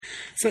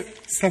So,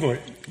 Savoy,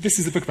 this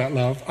is a book about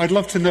love. I'd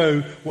love to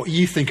know what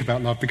you think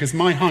about love, because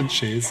my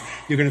hunch is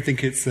you're going to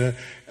think it's a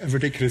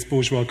ridiculous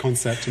bourgeois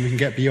concept and we can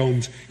get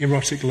beyond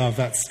erotic love.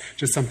 That's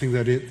just something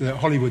that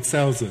Hollywood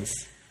sells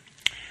us.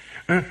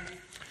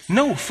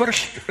 No,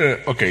 first,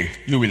 okay,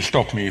 you will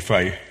stop me if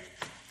I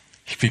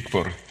speak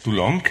for too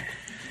long.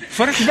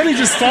 First, you've only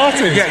just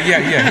started.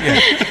 Yeah.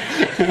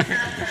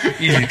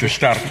 Easy to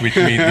start with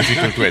me,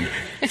 difficult to end.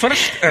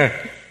 First,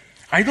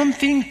 I don't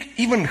think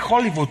even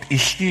Hollywood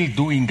is still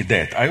doing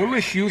that. I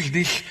always use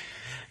this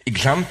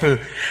example,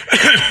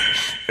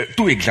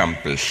 two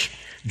examples.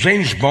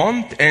 James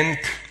Bond and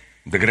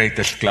the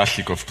greatest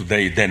classic of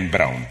today, Dan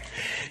Brown.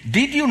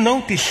 Did you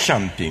notice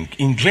something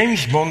in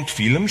James Bond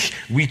films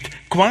with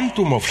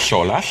Quantum of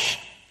Solace?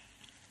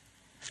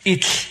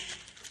 It's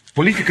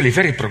politically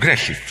very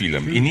progressive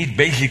film. In it,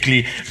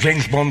 basically,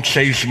 James Bond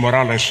saves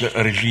Morales'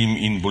 regime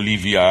in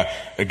Bolivia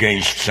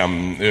against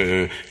some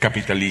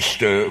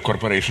capitalist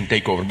corporation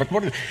takeover. But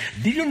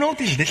did you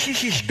notice this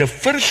is the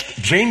first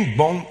James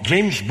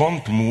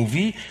Bond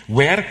movie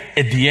where,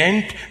 at the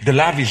end, the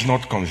love is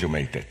not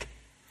consummated?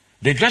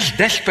 They're just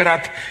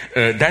desperate,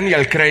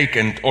 Daniel Craig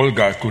and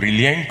Olga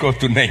Kurylenko,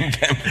 to name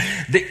them.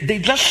 They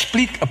just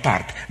split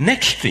apart.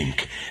 Next thing,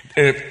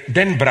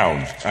 Dan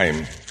Brown.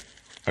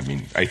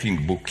 I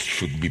think books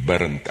should be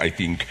burned. I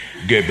think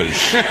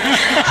Goebbels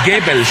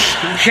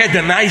had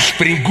a nice,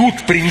 good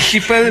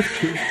principle.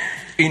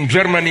 In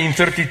Germany in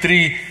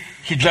 1933,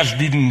 he just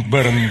didn't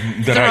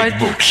burn the right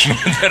books.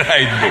 The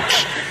right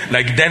books.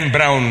 Like Dan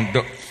Brown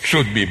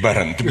should be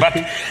burned. But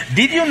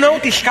did you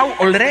notice how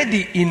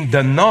already in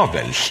the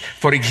novels,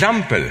 for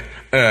example,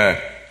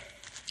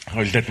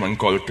 how is that one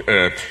called?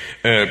 The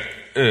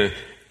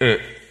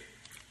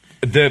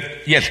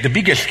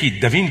biggest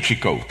hit, Da Vinci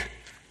Code.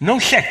 No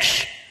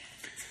sex.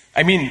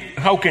 I mean,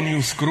 how can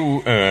you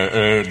screw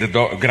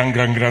the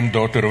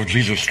grand-granddaughter of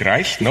Jesus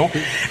Christ? No?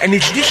 And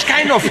it's this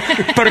kind of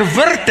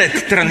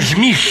perverted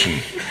transmission.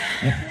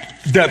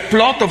 The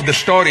plot of the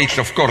story is,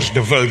 of course,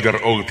 the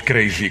vulgar, old,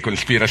 crazy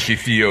conspiracy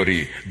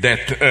theory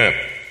that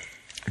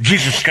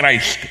Jesus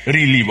Christ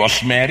really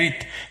was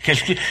married.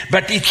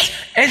 But it's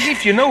as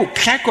if,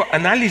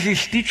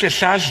 psychoanalysis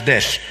teaches us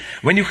this.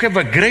 When you have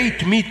a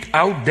great myth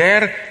out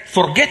there,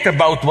 forget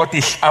about what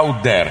is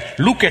out there.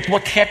 Look at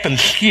what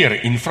happens here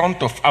in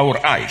front of our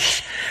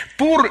eyes.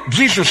 Poor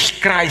Jesus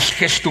Christ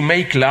has to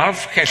make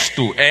love, has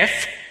to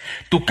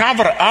to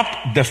cover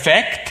up the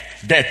fact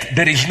that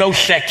there is no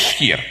sex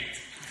here.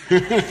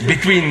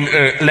 Between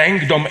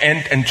Langdon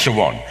and so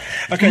on.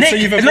 Okay, so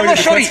you've avoided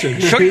the question.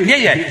 Sorry.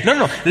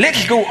 No.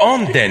 Let's go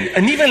on then.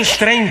 An even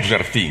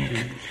stranger thing.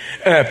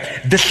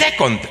 The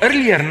second,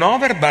 earlier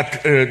novel,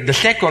 but the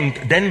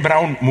second Dan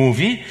Brown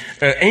movie,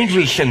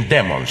 Angels and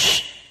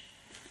Demons.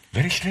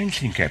 Very strange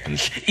thing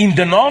happens. In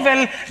the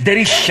novel, there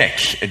is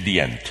sex at the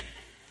end.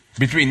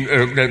 Between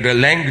the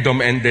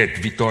Langdon and that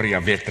Vittoria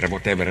Vetra,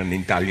 whatever, an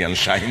Italian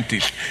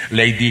scientist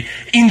lady.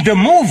 In the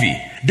movie,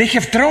 they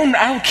have thrown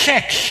out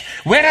sex.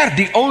 Where are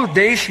the old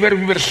days where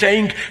we were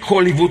saying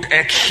Hollywood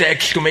adds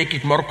sex to make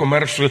it more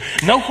commercial?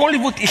 Now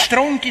Hollywood is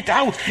throwing it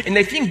out. And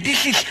I think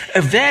this is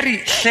a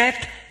very sad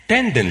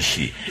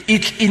tendency.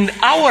 It's in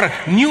our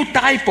new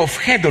type of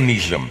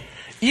hedonism.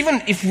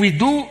 Even if we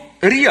do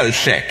real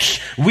sex,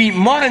 we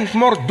more and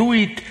more do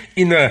it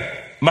in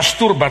a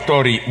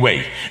masturbatory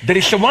way. There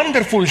is a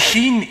wonderful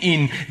scene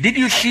in, did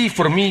you see,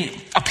 for me,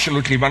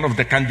 absolutely one of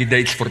the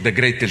candidates for the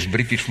greatest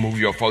British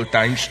movie of all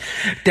times,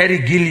 Terry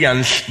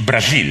Gilliam's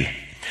Brazil.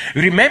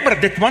 Remember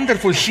that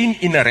wonderful scene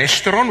in a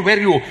restaurant where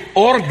you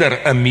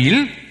order a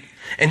meal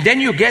and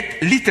then you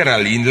get,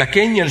 literally, in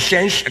Lacanian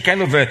sense, a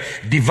kind of a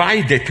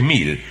divided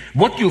meal.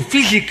 What you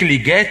physically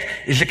get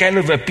is a kind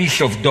of a piece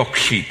of dog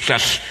shit,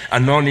 just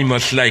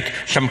anonymous, like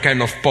some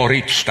kind of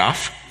porridge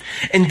stuff.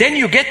 And then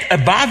you get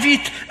above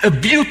it a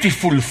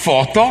beautiful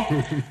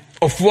photo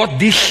of what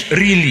this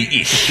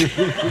really is.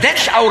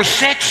 That's our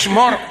sex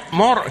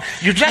more.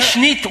 You just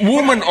need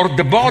woman or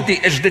the body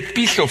as that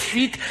piece of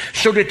shit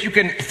so that you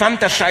can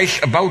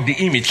fantasize about the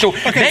image. So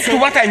back to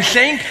what I'm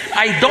saying,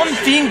 I don't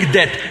think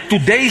that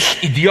today's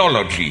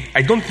ideology,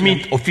 I don't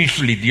mean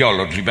official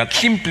ideology, but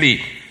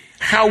simply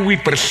how we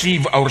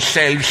perceive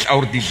ourselves,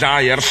 our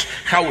desires,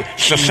 how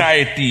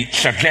society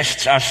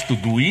suggests us to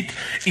do it,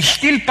 is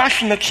still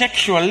passionate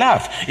sexual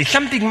love. It's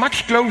something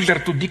much closer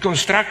to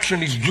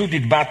deconstructionist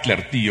Judith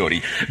Butler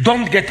theory.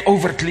 Don't get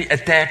overtly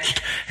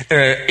attached,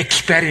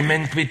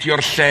 experiment with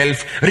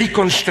yourself,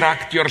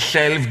 reconstruct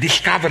yourself,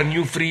 discover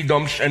new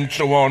freedoms, and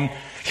so on.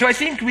 So I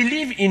think we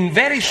live in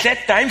very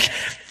sad times.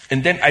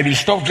 And then I will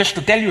stop just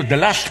to tell you the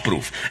last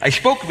proof. I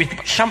spoke with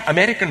some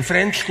American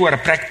friends who are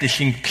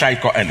practicing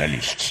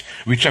psychoanalysts,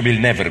 which I will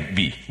never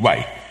be.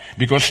 Why?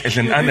 Because as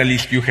an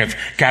analyst, you have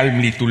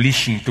calmly to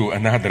listen to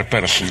another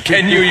person.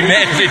 Can you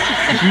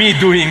imagine me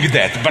doing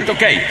that? But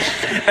okay.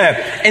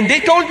 And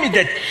they told me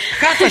that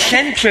half a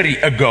century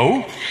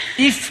ago,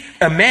 if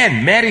a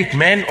man, married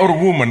man or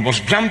woman, was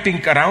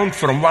jumping around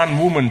from one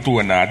woman to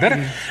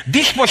another,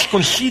 this was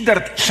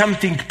considered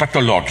something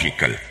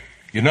pathological.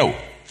 You know,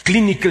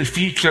 clinical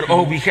feature.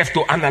 Oh, we have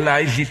to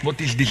analyze it. What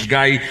is this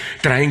guy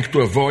trying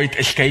to avoid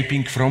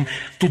escaping from?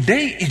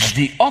 Today, it's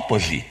the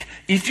opposite.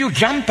 If you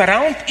jump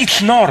around,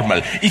 it's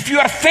normal. If you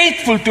are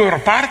faithful to your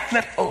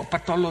partner, oh,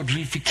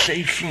 pathology,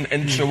 fixation,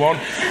 and so on.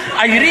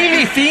 I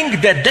really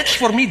think that that's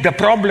for me the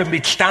problem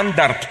with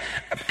standard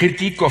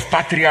critique of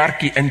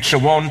patriarchy and so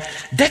on.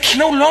 That's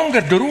no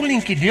longer the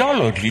ruling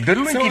ideology. The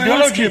ruling So I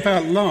ideology... asked you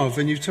about love,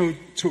 and you've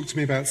talked to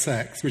me about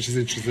sex, which is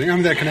interesting. I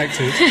mean, they're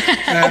connected.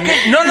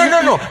 Okay, no.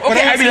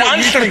 Okay, I will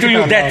answer to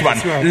you that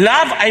one.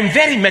 Love, I'm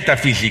very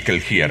metaphysical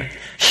here.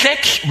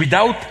 Sex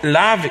without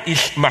love is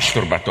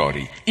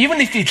masturbatory. Even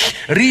if it's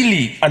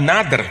really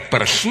another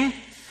person,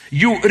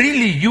 you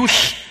really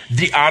use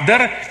the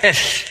other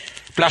as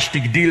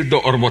plastic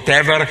dildo or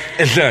whatever,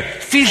 as a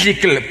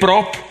physical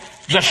prop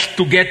just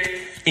to get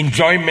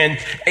enjoyment.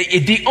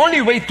 The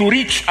only way to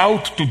reach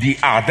out to the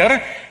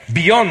other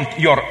beyond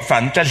your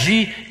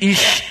fantasy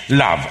is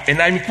love.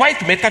 And I'm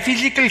quite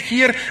metaphysical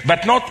here,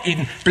 but not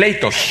in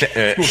Plato's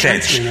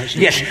sense.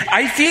 Yes,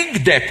 I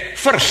think that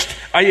first,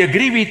 I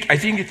agree with, I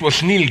think it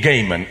was Neil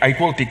Gaiman, I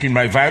quote it in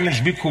my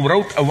violence book, who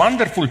wrote a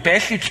wonderful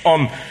passage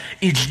on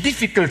it's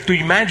difficult to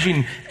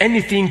imagine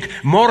anything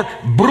more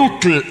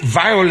brutal,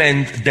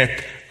 violent than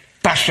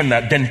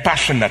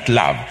passionate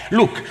love.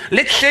 Look,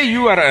 let's say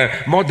you are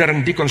a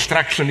modern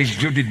deconstructionist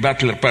Judith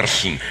Butler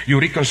person. You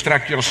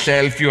reconstruct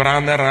yourself, you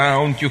run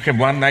around, you have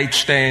one-night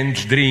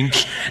stands,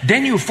 drinks,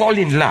 then you fall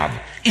in love.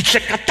 It's a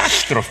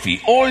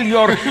catastrophe. All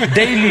your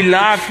daily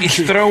love is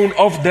thrown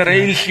off the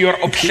rails, you're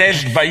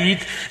obsessed by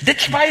it.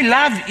 That's why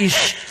love is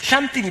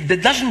something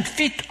that doesn't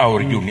fit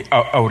our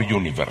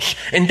universe.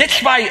 And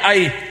that's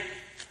why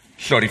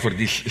sorry for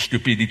this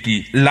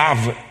stupidity,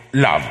 love.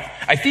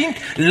 I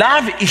think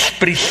love is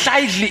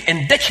precisely,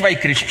 and that's why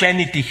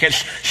Christianity has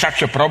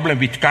such a problem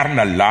with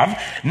carnal love,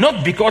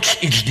 not because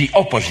it's the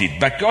opposite,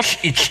 because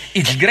it's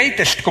its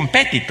greatest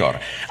competitor.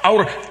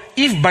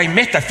 If by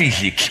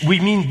metaphysics we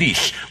mean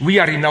this, we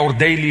are in our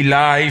daily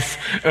life,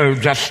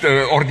 just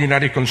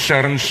ordinary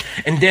concerns,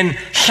 and then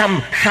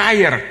some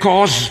higher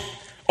cause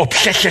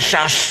obsesses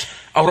us,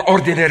 our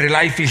ordinary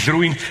life is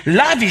ruined.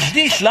 Love is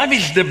this. Love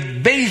is the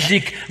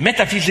basic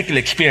metaphysical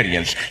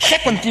experience.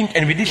 Second thing,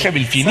 and with this I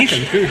will finish,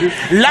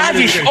 love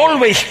is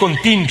always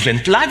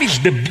contingent. Love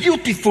is the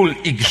beautiful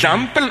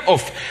example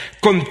of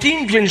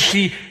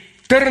contingency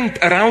turned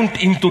around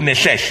into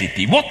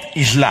necessity. What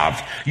is love?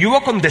 You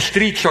walk on the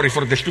street, sorry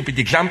for the stupid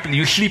example,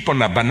 you sleep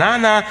on a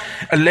banana,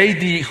 a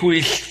lady who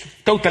is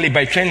totally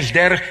by chance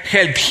there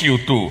helps you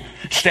to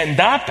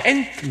stand up,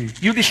 and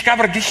you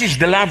discover this is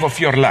the love of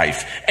your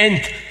life.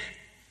 And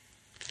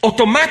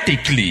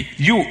automatically,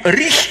 you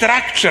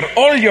restructure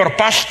all your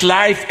past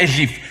life as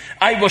if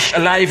I was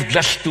alive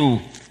just to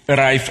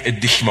arrive at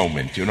this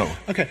moment, you know.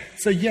 Okay,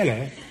 so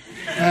Jelle...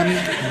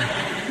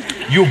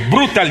 you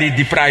brutally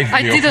deprived me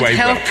of I didn't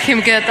help him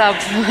get up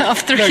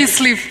after he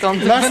slept on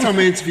the Last time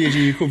I interviewed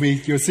you, you called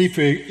me your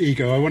super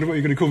ego. I wonder what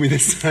you're going to call me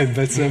this time.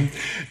 But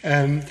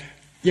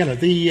Jelle,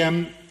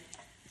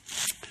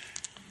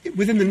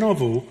 within the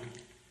novel,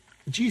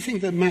 do you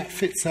think that Matt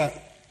fits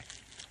that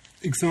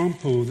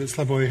example that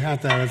Slavoj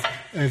had there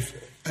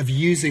of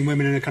using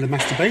women in a kind of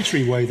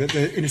masturbatory way, that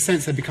in a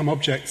sense they become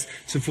objects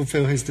to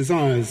fulfill his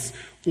desires?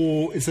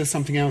 Or is there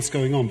something else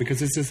going on? Because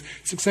there's this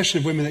succession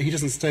of women that he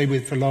doesn't stay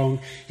with for long.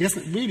 He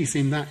doesn't really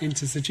seem that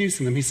into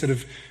seducing them. He sort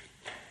of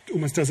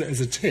almost does it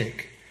as a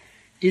tick.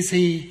 Is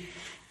he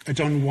a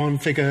Don Juan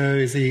figure?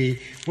 Is he...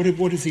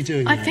 What is he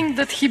doing I there? think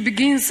that he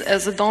begins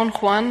as a Don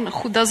Juan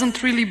who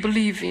doesn't really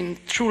believe in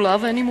true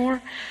love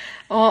anymore.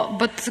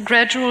 But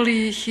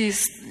gradually he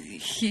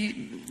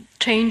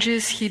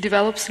changes, he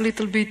develops a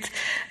little bit,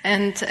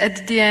 and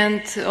at the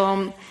end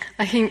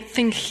I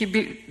think he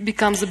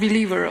becomes a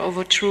believer of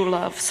a true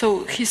love.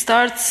 So he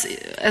starts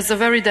as a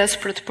very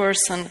desperate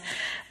person,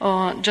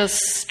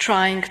 just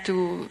trying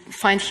to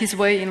find his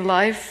way in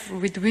life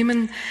with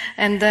women,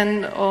 and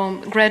then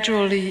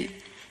gradually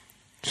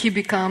he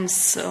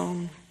becomes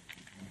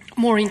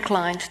more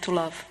inclined to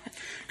love.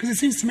 Because it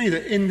seems to me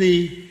that in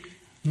the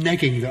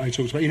negging that I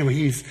talked about, you know,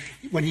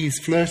 when he's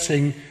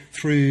flirting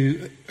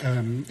through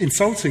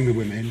insulting the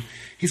women,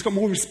 he's got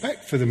more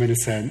respect for them in a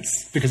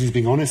sense, because he's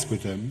being honest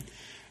with them,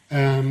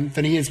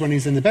 than he is when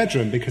he's in the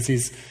bedroom, because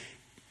he's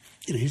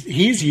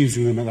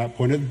using them at that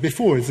point.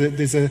 Before,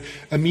 there's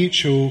a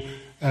mutual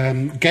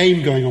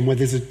game going on where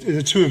there's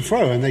a to and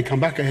fro, and they come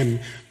back at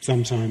him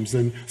sometimes,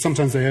 and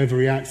sometimes they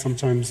overreact,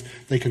 sometimes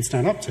they can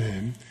stand up to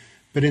him.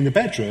 But in the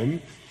bedroom,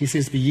 he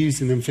seems to be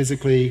using them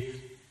physically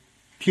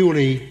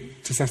purely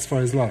to satisfy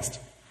his lust.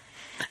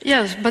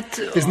 Yes, but...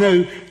 There's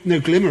no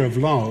glimmer of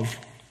love.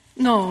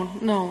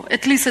 No.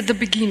 At least at the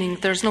beginning,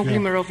 there's no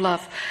glimmer of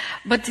love.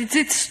 But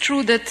it's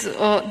true that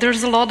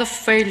there's a lot of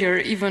failure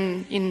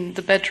even in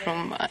the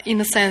bedroom,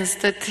 in a sense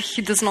that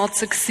he does not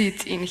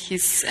succeed in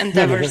his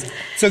endeavors.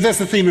 So that's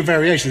the theme of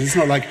variations. It's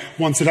not like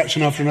one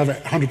seduction after another,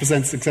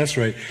 100% success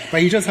rate.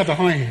 But he does have a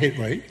high hit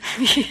rate,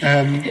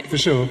 for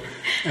sure.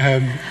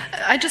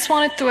 I just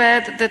wanted to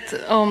add that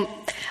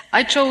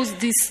I chose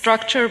this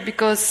structure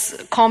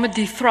because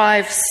comedy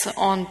thrives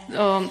on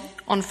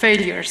on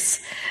failures.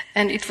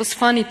 And it was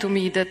funny to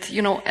me that,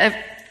 you know,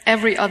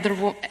 every other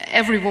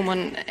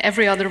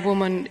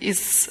woman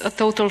is a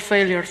total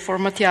failure for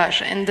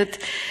Matjaž, and that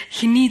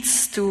he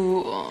needs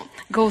to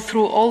go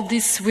through all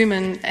these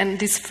women and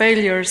these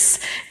failures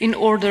in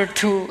order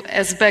to,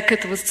 as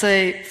Beckett would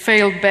say,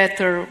 fail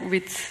better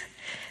with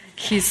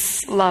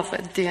his love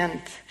at the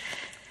end.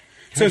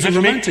 So it's a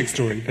romantic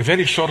story. A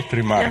very short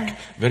remark,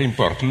 very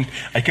important.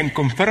 I can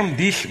confirm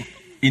this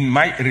in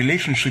my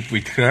relationship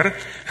with her,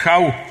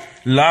 how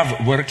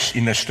love works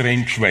in a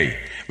strange way.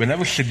 When I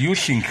was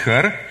seducing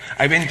her,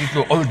 I went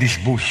into all this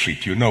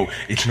bullshit, you know.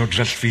 It's not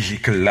just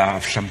physical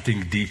love,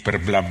 something deeper,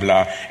 blah,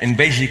 blah. And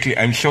basically,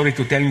 I'm sorry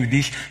to tell you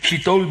this, she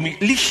told me,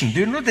 listen,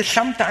 do you know that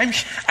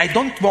sometimes I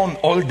don't want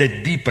all the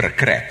deeper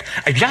crap.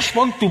 I just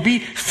want to be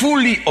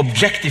fully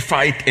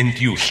objectified and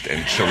used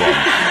and so on.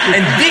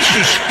 And this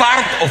is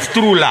part of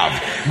true love.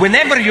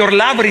 Whenever your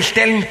lover is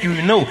telling you,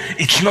 you know,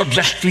 it's not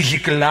just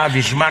physical love,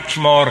 it's much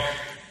more.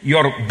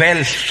 Your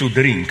bells should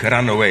ring,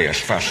 run away as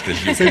fast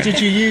as you So can.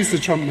 did you use the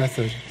Trump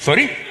method?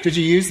 Sorry? Did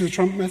you use the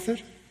Trump method?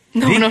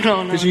 No.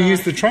 Did you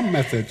use the Trump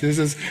method?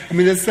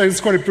 That's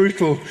quite a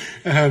brutal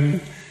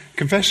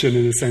confession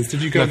in a sense.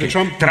 Did you go the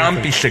Trump Trump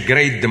method? is a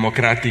great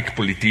democratic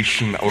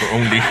politician, our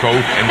only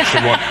hope, and so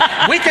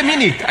on. Wait a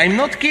minute, I'm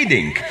not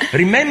kidding.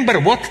 Remember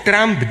what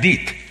Trump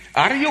did.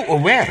 Are you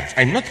aware?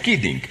 I'm not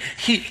kidding.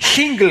 He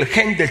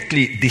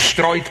single-handedly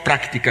destroyed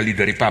practically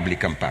the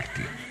Republican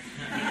Party.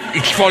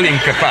 It's falling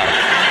apart.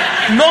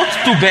 Not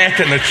too bad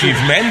an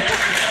achievement.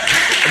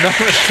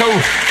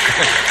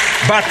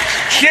 But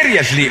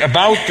seriously,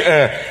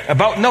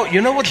 no,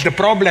 you know what's the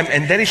problem?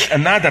 And there is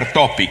another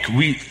topic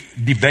we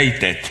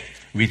debated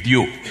with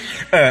you.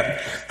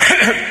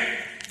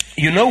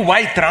 You know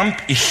why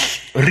Trump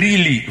is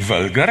really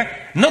vulgar?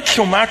 Not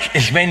so much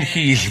as when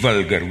he is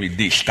vulgar with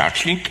this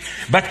touching,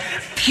 but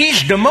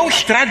he's the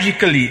most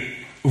tragically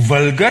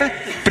vulgar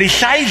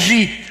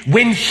precisely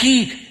when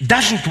he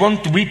doesn't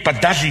want to weep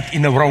but does it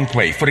in a wrong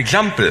way. For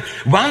example,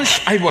 once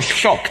I was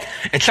shocked.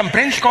 At some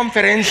press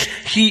conference,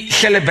 he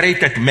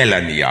celebrated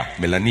Melania.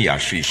 Melania,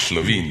 she's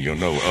Slovene, you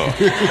know.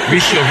 We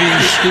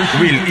Slovenes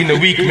will, in a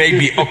week,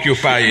 maybe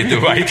occupy the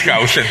White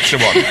House and so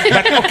on.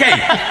 But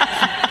okay,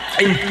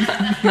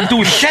 and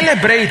to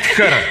celebrate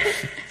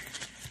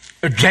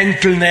her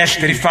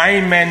gentleness,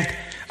 refinement,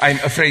 I'm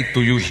afraid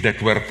to use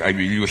that word. I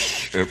will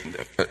use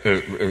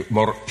a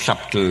more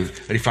subtle,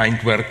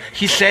 refined word.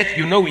 He said,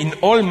 you know, in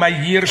all my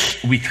years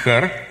with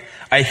her,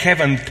 I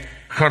haven't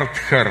heard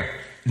her,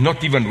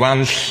 not even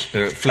once,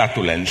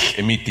 flatulence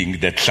emitting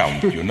that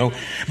sound, you know.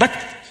 But,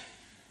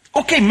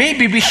 okay,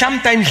 maybe we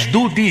sometimes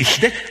do this.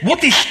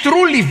 What is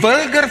truly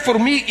vulgar for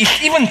me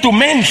is even to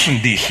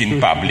mention this in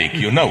public,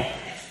 you know.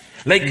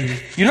 Like,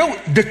 you know,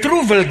 the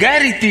true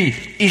vulgarity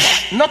is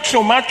not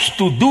so much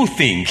to do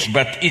things,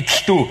 but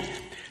it's to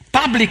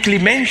publicly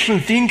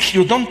mention things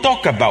you don't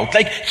talk about.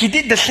 Like, he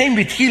did the same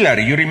with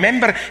Hillary. You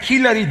remember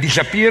Hillary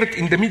disappeared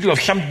in the middle of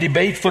some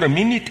debate for a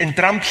minute, and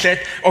Trump said,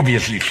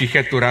 obviously she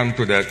had to run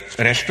to the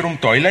restroom,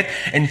 toilet,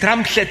 and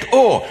Trump said,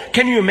 oh,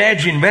 can you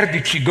imagine, where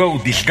did she go?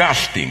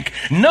 Disgusting.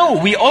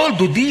 No, we all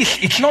do this.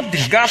 It's not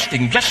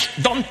disgusting. Just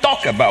don't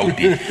talk about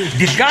it.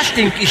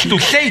 Disgusting is to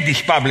say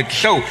this public.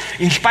 So,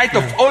 in spite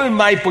of all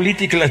my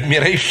political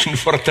admiration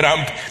for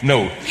Trump,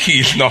 no, he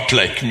is not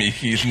like me.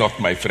 He is not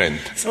my friend.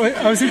 So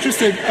I was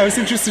interested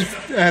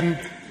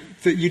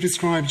that you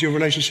described your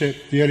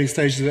relationship, the early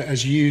stages,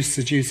 as you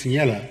seducing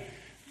Jela,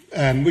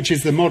 which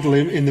is the model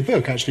in the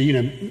book, actually. You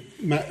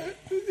know,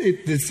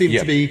 it seems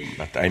to be.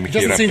 But I'm it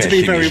here doesn't a seem to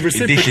be very pessimist.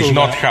 reciprocal. This is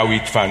not how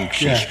it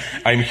functions. Yeah.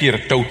 I'm here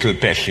a total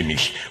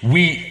pessimist.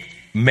 We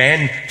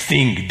men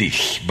think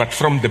this, but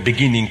from the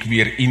beginning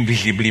we are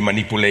invisibly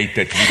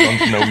manipulated. We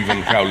don't know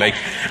even how. Like,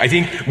 I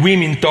think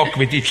women talk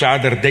with each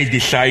other, they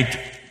decide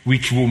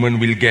which woman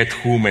will get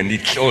whom, and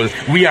it's all,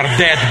 we are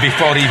dead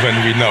before even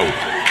we know.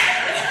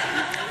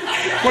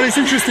 Well, it's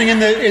interesting in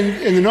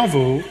the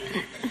novel,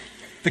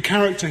 the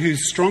character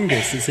who's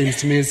strongest, it seems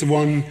to me, is the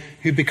one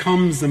who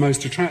becomes the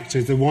most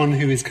attractive, the one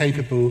who is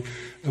capable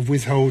of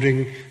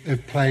withholding,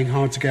 of playing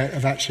hard to get,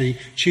 of actually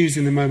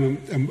choosing the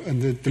moment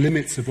and the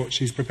limits of what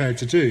she's prepared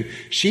to do.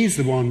 She's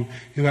the one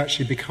who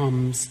actually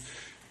becomes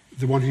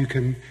the one who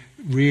can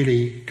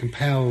really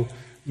compel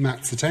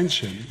Matt's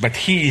attention. But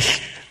he is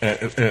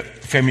a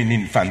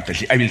feminine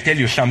fantasy. I will tell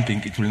you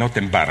something, it will not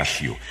embarrass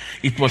you.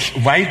 It was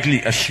widely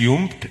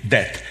assumed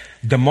that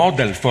the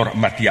model for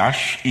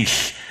Matjaž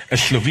is a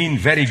Slovene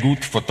very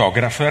good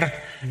photographer,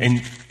 and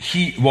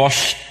he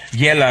was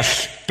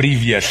Jela's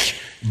previous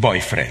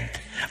boyfriend.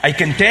 I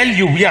can tell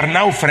you, we are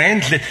now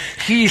friends, that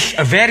he is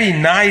a very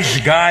nice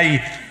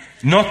guy,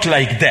 not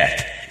like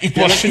that. It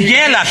was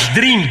Jela's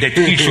dream that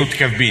he should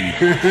have been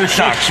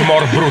such,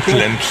 more brutal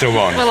and so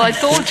on. Well, I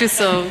told you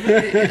so.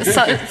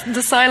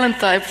 The silent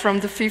type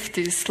from the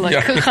 50s,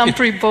 like a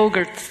Humphrey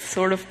Bogart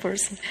sort of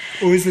person.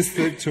 Or is this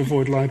to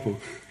avoid libel?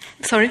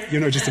 Sorry?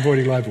 You're not just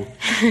avoiding libel.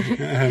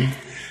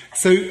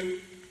 So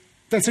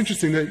that's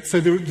interesting.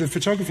 So the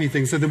photography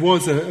thing, so there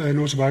was an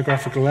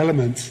autobiographical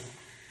element.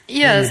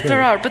 Yes,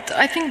 there are. But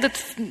I think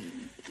that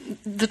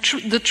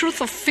the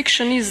truth of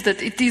fiction is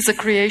that it is a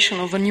creation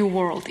of a new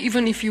world.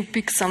 Even if you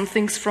pick some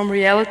things from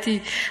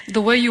reality,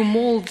 the way you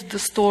mold the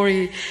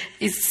story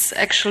is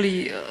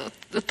actually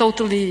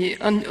totally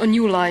a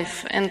new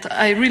life. And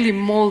I really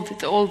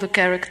molded all the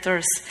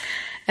characters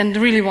and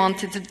really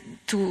wanted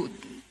to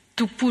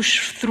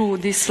push through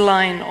this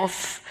line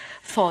of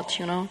thought,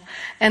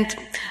 And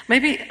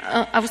maybe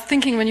I was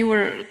thinking when you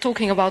were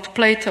talking about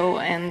Plato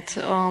and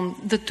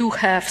the two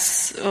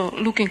halves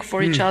looking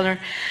for each other,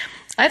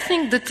 I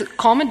think that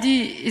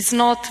comedy is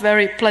not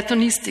very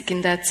Platonistic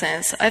in that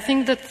sense. I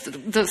think that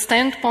the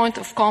standpoint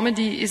of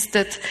comedy is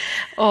that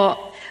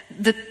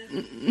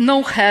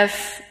no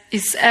half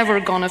is ever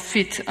going to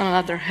fit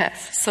another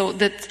half. So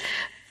that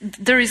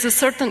there is a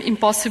certain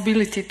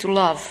impossibility to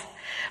love.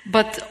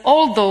 But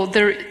although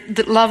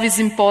the love is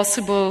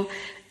impossible,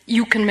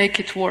 you can make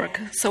it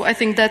work. So I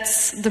think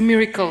that's the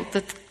miracle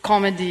that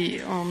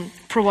comedy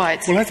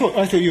provides. Well, I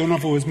thought your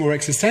novel was more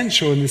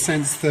existential in the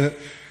sense that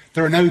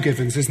there are no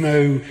givens. There's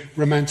no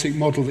romantic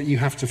model that you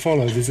have to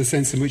follow. There's a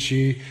sense in which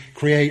you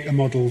create a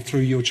model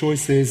through your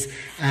choices,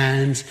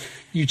 and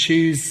you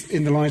choose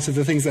in the light of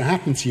the things that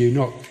happen to you,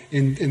 not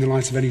in the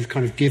light of any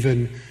kind of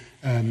given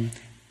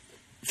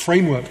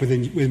framework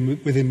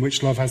within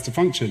which love has to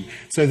function.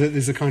 So that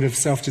there's a kind of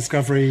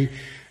self-discovery.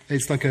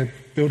 It's like a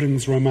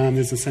Bildungsroman.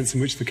 There's a sense in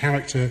which the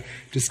character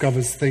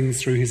discovers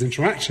things through his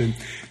interaction.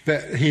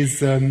 But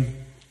his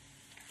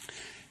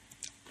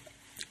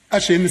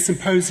actually in the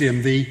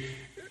Symposium, the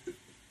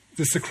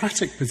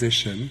Socratic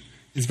position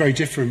is very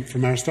different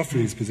from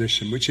Aristophanes'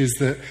 position, which is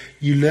that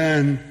you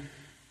learn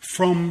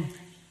from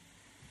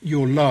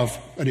your love,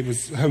 and it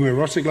was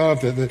homoerotic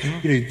love, that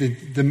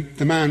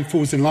the man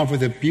falls in love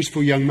with a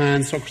beautiful young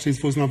man, Socrates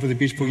falls in love with a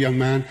beautiful young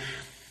man.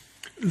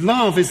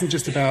 Love isn't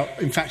just about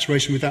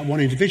infatuation with that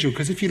one individual,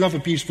 because if you love a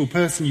beautiful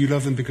person, you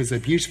love them because they're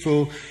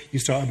beautiful, you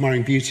start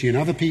admiring beauty in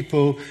other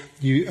people,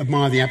 you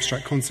admire the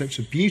abstract concept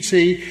of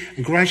beauty,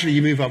 and gradually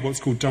you move up what's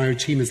called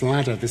Diotima's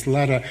ladder, this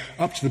ladder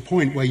up to the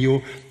point where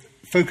you're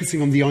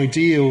focusing on the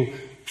ideal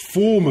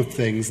form of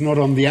things, not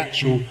on the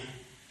actual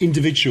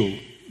individual,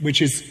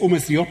 which is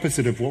almost the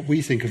opposite of what we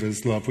think of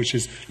as love, which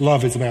is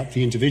love is about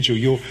the individual.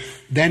 You're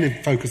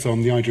then focus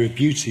on the idea of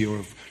beauty or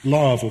of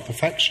love or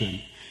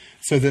perfection.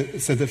 So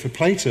that for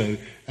Plato,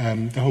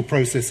 the whole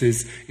process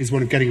is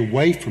one of getting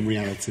away from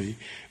reality.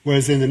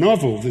 Whereas in the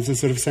novel, there's a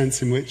sort of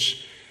sense in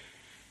which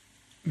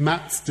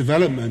Matt's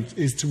development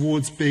is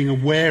towards being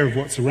aware of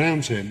what's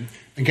around him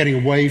and getting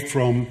away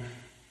from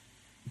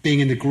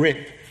being in the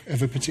grip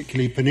of a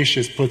particularly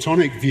pernicious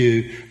Platonic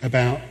view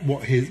about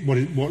what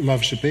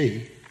love should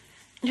be.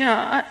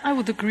 Yeah, I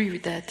would agree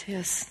with that,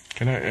 yes.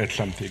 Can I add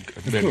something?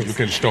 Then you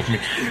can stop me.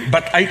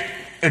 But I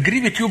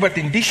agree with you, but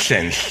in this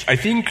sense, I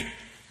think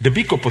the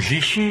big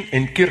opposition,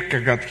 and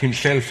Kierkegaard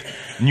himself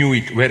knew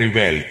it very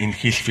well in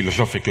his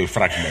philosophical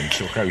fragments,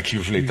 or how it's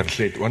usually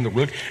translated,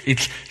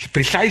 it's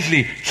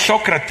precisely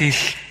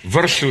Socrates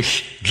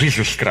versus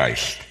Jesus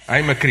Christ.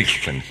 I'm a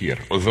Christian here,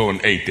 although an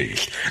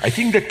atheist. I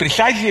think that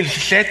precisely as he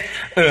said,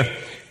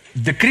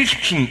 the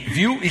Christian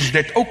view is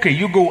that, okay,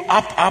 you go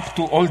up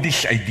to all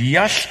these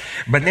ideas,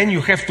 but then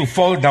you have to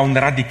fall down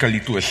radically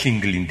to a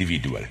single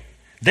individual.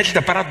 That's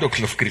the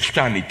paradox of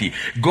Christianity.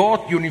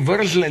 God,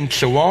 universal, and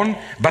so on,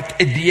 but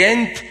at the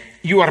end,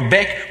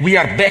 we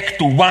are back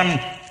to one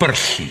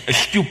person, a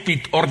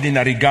stupid,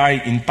 ordinary guy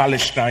in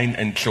Palestine,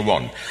 and so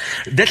on.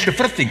 That's the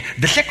first thing.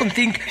 The second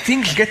thing,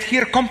 things get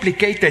here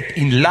complicated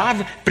in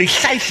love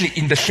precisely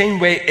in the same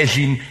way as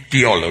in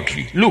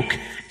theology. Look,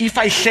 if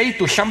I say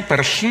to some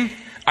person,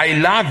 I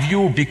love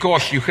you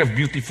because you have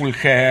beautiful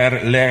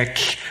hair,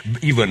 legs,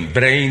 even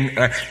brain,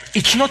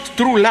 it's not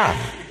true love.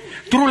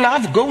 True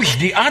love goes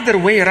the other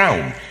way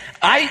around.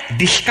 I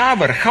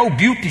discover how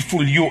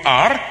beautiful you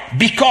are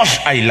because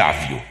I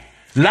love you.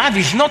 Love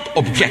is not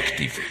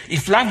objective.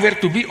 If love were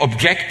to be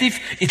objective,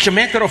 it's a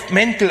matter of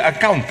mental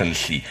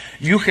accountancy.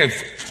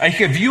 I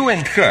have you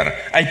and her.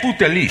 I put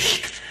a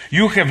list.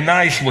 You have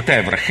nice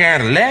whatever,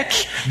 hair,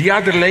 legs. The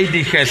other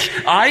lady has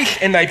eyes,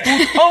 and I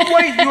put, oh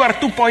wait, you are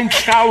 2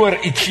 points higher,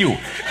 it's you.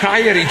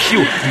 Higher, it's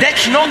you.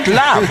 That's not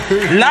love.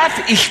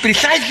 Love is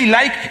precisely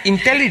like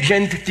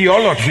intelligent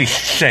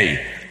theologists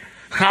say.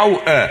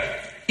 How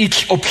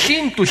it's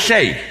obscene to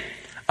say,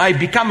 I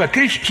become a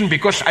Christian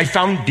because I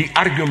found the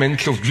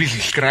arguments of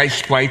Jesus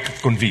Christ quite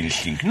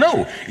convincing.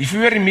 No, if you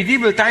were in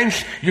medieval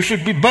times, you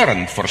should be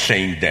burned for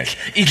saying that.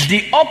 It's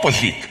the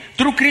opposite.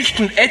 True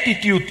Christian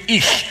attitude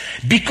is,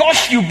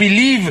 because you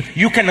believe,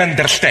 you can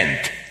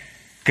understand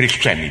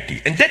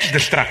Christianity. And that's the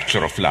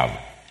structure of love.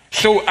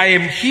 So I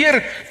am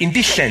here, in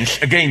this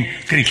sense, again,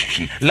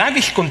 Christian. Love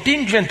is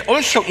contingent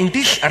also in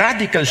this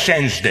radical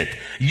sense that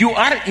you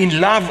are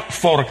in love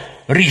for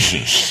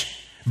reasons.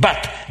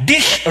 But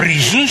these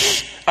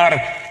reasons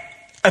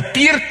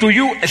appear to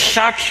you as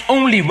such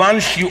only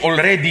once you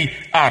already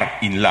are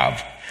in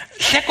love.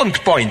 Second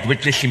point,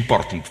 which is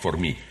important for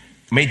me,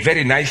 made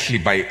very nicely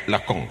by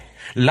Lacan.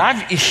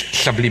 Love is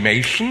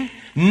sublimation,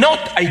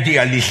 not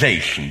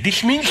idealization.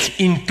 This means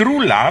in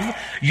true love,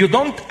 you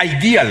don't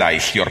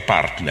idealize your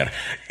partner.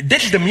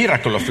 That's the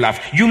miracle of love.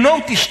 You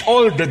noticed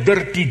all the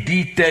dirty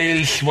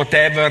details,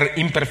 whatever,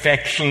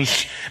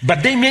 imperfections,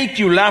 but they make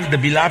you love the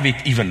beloved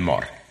even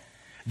more.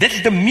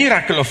 That's the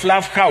miracle of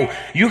love, how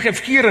you have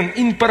here an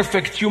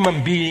imperfect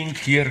human being,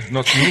 here,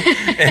 not me,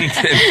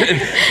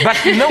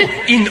 but you know,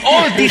 in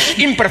all this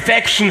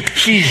imperfection,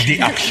 she is the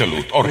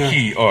absolute, or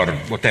he, or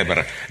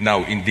whatever,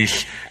 now in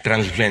this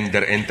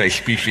transgender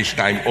anti-species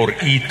time, or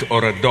it,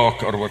 or a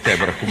dog, or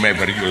whatever,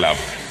 whomever you love.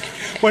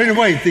 Well, in a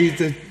way,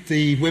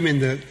 the women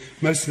that,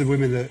 most of the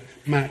women that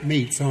Matt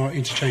meets are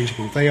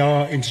interchangeable. They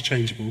are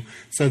interchangeable,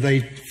 so they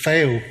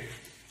fail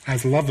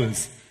as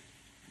lovers.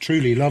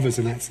 Truly lovers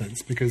in that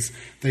sense, because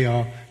they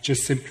are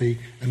just simply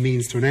a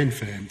means to an end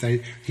for him.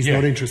 He's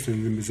not interested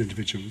in them as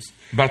individuals.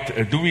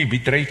 But do we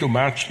betray too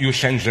much? You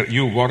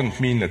warned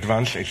me in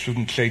advance, I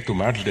shouldn't say too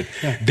much, that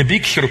the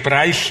big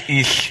surprise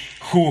is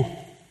who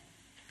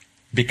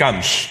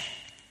becomes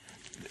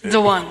the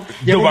one.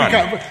 The one.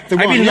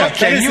 I will not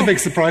tell you. That is a big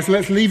surprise.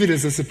 Let's leave it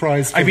as a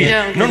surprise. I will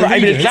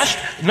just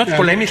not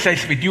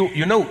polemize with you.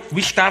 You know,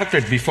 we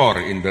started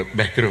before in the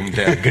back room,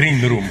 the green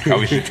room.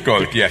 How is it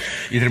called? Yeah,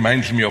 it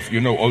reminds me of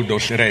all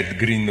those red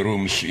green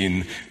rooms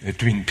in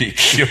Twin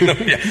Peaks. I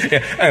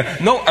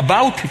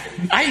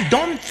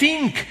don't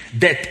think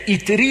that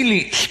it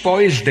really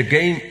spoils the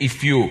game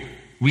if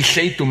we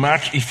say too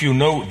much if you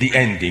know the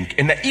ending.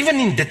 And even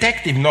in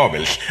detective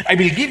novels, I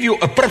will give you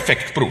a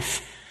perfect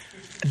proof.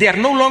 They are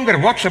no longer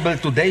watchable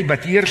today,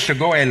 but years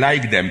ago I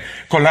liked them.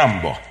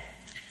 Columbo.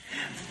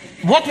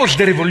 What was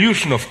the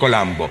revolution of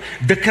Columbo?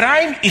 The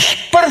crime is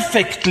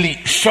perfectly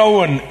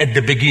shown at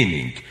the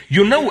beginning.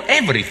 You know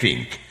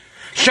everything.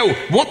 So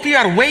what we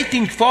are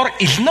waiting for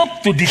is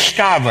not to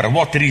discover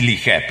what really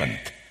happened,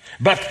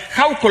 but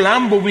how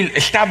Columbo will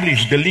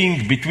establish the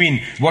link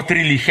between what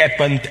really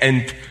happened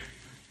and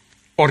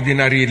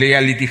ordinary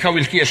reality. How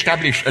will he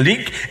establish a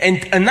link?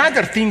 And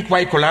another thing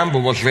why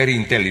Columbo was very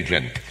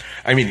intelligent,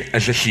 I mean,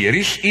 as a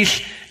series,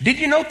 is, did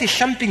you notice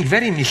something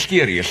very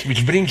mysterious,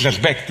 which brings us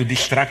back to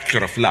this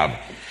structure of love?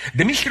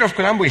 The mystery of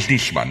Columbo is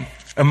this one.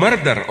 A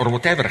murder or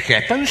whatever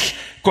happens,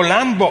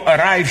 Columbo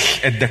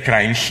arrives at the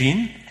crime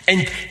scene,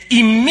 and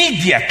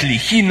immediately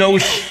he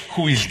knows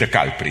who is the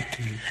culprit.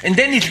 And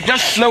then it's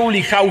just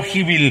slowly how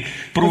he will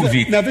prove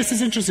it. Now, this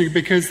is interesting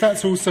because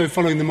that's also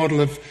following the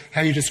model of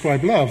how you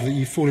describe love, that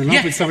you fall in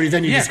love with somebody,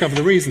 then you discover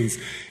the reasons.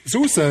 It's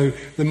also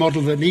the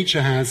model that Nietzsche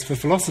has for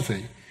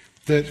philosophy,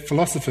 that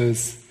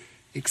philosophers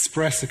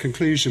express a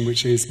conclusion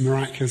which is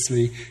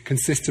miraculously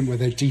consistent with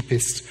their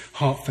deepest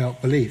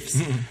heartfelt beliefs.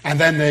 And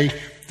then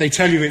they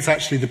tell you it's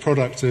actually the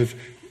product of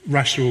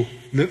rational,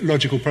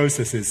 logical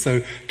processes.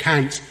 So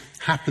Kant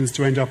happens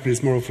to end up in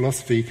his moral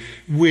philosophy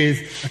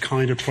with a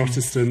kind of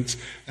Protestant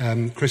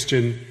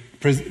Christian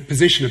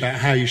position about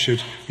how you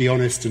should be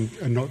honest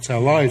and not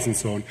tell lies and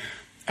so on.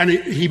 And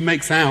he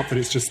makes out that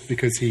it's just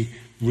because he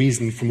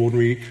reasoned from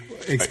ordinary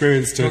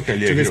experience to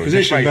this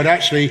position, but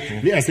actually,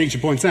 as Nietzsche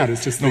points out,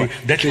 it's just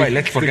that's why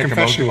let's forget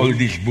about all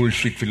this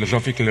bullshit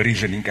philosophical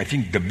reasoning. I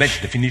think the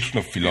best definition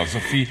of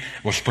philosophy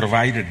was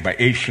provided by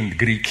ancient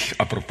Greeks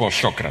apropos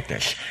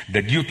Socrates.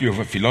 The duty of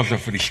a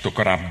philosopher is to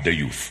corrupt the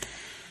youth.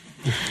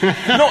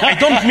 No, I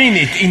don't mean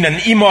it in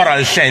an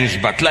immoral sense,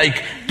 but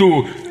like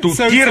to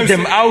tear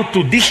them out,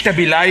 to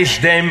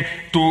destabilize them,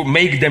 to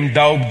make them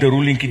doubt the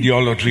ruling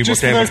ideology,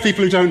 just whatever. For those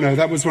people who don't know,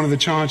 that was one of the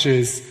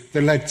charges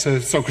that led to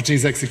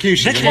Socrates'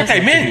 execution. That's what I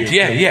meant,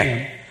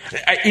 yeah.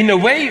 In a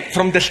way,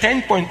 from the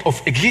standpoint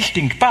of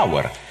existing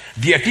power,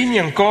 the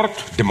Athenian court,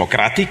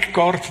 democratic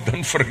court,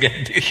 don't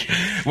forget this,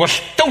 was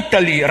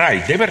totally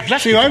right. They were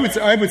just... See, I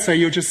would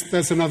say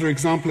that's another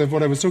example of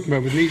what I was talking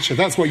about with Nietzsche.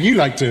 That's what you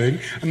like doing,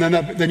 and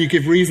then you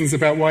give reasons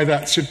about why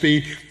that should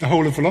be the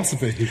whole of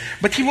philosophy.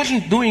 But he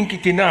wasn't doing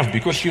it enough,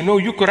 because,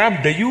 you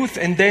corrupt the youth,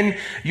 and then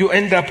you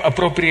end up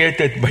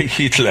appropriated by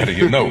Hitler,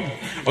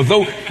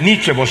 Although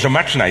Nietzsche was a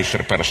much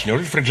nicer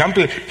person. For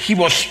example, he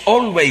was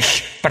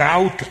always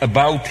proud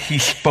about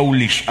his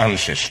Polish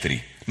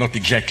ancestry. Not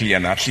exactly a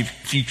Nazi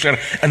feature.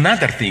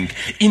 Another thing,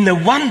 in a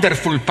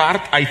wonderful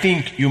part, I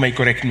think, you may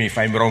correct me if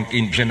I'm wrong,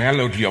 in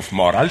Genealogy of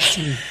Morals,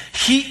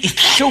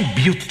 it's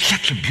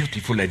such a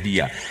beautiful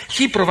idea.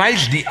 He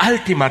provides the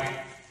ultimate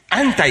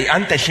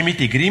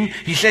anti-Semitic dream.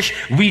 He says,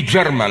 we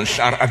Germans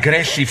are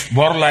aggressive,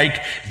 warlike,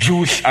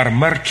 Jews are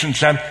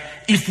merchants, and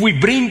if we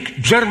bring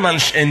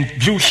Germans and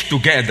Jews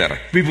together,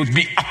 we would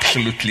be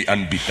absolutely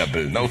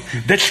unbeatable. No,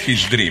 that's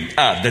his dream.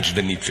 That's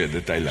the Nietzsche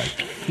that I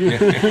like.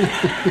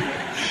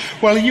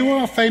 Well, you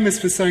are famous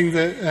for saying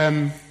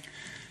that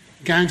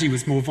Gandhi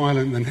was more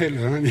violent than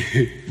Hitler, aren't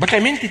you? But I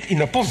meant it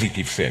in a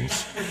positive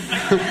sense.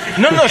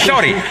 No,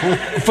 sorry.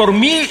 For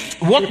me,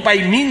 what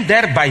I mean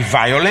there by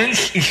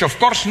violence is, of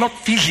course, not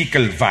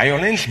physical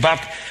violence, but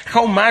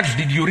how much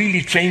did you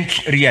really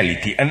change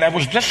reality? And I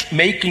was just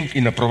making,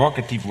 in a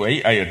provocative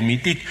way, I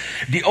admit it,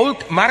 the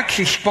old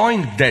Marxist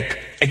point that,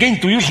 again,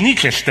 to use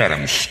Nietzsche's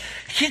terms,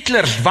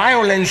 Hitler's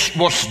violence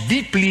was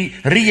deeply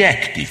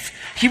reactive.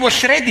 He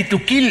was ready to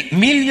kill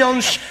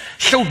millions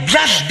so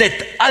just that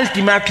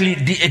ultimately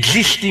the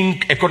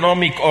existing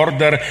economic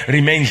order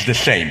remains the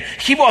same.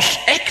 He was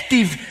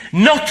active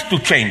not to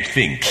change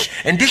things.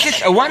 And this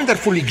is a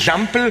wonderful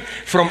example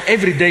from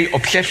everyday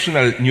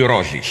obsessional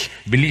neurosis.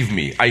 Believe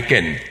me, I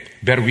can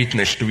bear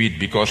witness to it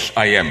because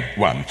I am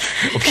one,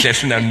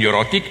 obsessional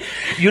neurotic.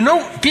 You know,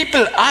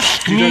 people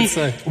ask me,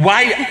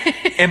 why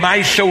am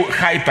I so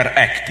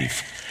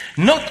hyperactive?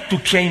 Not to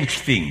change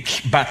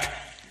things, but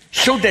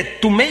so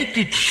that to make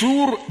it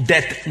sure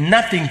that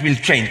nothing will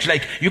change.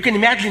 Like, you can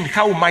imagine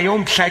how my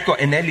own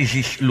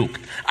psychoanalysis looked.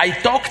 I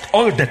talked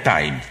all the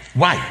time.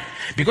 Why?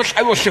 Because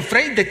I was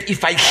afraid that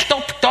if I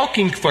stop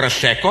talking for a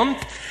second,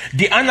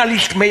 the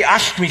analyst may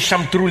ask me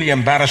some truly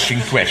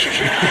embarrassing question.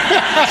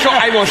 So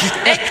I was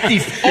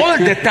active all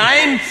the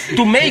time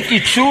to make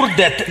it sure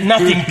that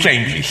nothing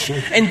changes.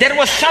 And there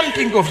was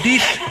something of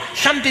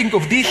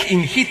this in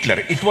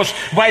Hitler. It was,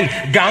 while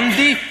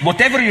Gandhi,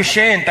 whatever you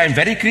say, and I'm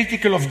very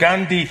critical of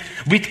Gandhi,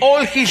 with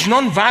all his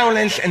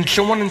non-violence and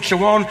so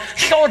on,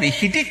 sorry,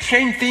 he did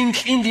change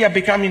things, India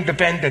became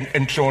independent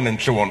and so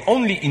on.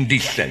 Only in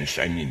this sense,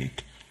 I mean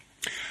it.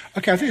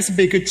 Okay, I think this would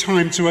be a good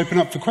time to open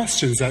up for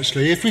questions,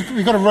 actually. If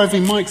we've got a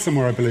roving mic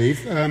somewhere, I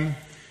believe.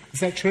 Is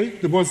that true?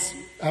 There was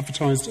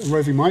advertised a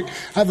roving mic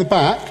at the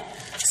back,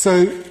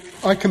 so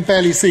I can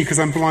barely see because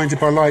I'm blinded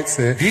by lights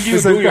here. Did you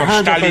do your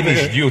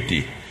Stalinist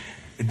duty?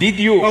 Did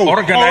you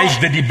organize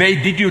the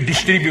debate? Did you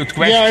distribute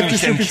questions? Yeah, I've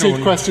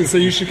distributed questions, so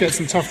you should get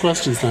some tough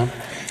questions now.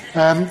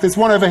 There's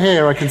one over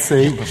here I can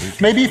see.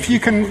 Maybe if you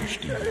can...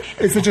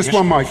 Is there just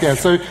one mic? Yeah,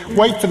 so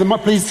wait for the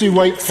mic. Please do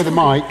wait for the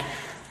mic.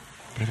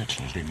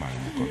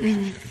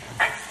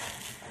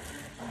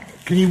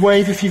 Can you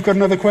wave if you've got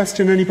another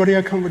question? Anybody?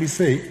 I can't really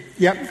see.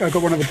 Yep, I've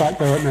got one at the back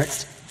there up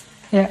next.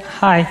 Yeah,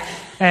 hi.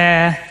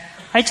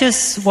 I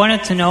just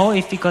wanted to know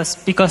if,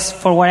 because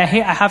for what I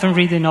hear, I haven't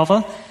read the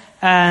novel,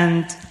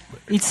 and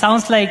it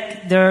sounds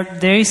like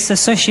there is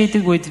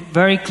associated with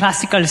very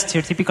classical,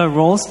 stereotypical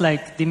roles,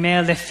 like the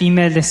male, the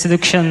female, the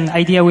seduction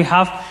idea we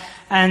have.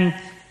 And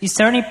is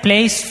there any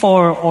place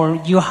for, or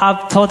you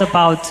have thought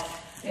about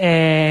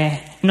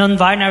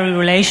non-binary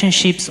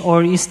relationships,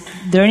 or is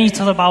there any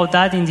thought about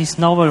that in this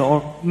novel,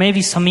 or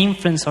maybe some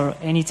influence or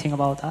anything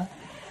about that?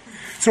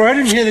 Sorry, I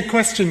didn't hear the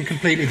question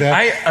completely there.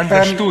 I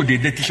understood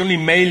it, that it's only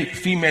male,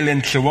 female,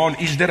 and so on.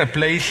 Is there a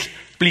place,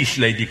 please,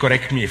 lady,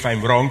 correct me if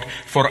I'm wrong,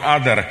 for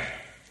other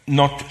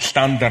not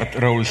standard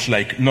roles,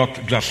 like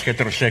not just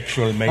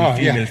heterosexual, male,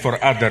 female,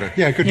 for other...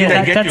 Yeah, good.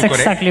 Yeah, that's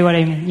exactly what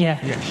I mean, yeah.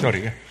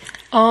 Sorry. Yeah.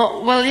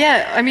 Well,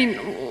 yeah, I mean,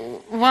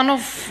 one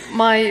of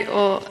my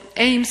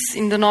aims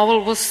in the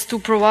novel was to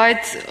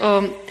provide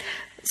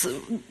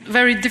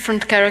very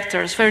different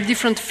characters, very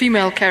different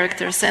female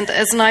characters. And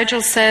as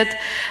Nigel said,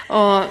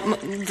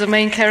 the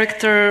main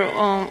character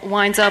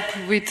winds up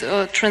with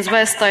a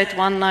transvestite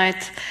one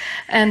night,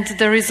 and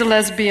there is a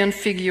lesbian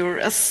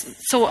figure.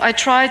 So I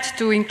tried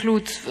to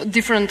include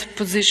different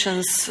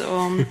positions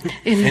in...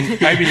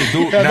 And I will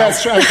do now...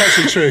 That's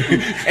actually true.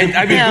 And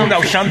I will do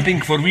now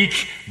something for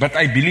which, but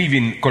I believe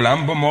in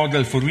Columbo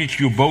model, for which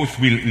you both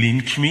will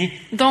lynch me.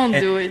 Don't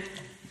do it.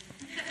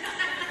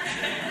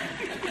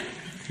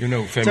 You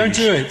know,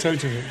 feminists.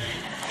 Don't do it.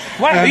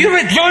 Well,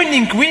 you're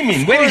joining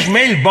women. Where is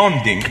male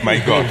bonding, my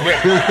God?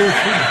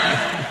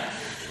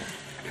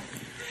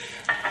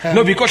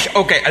 No, because,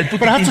 okay, I'll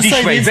put it in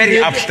this way,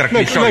 very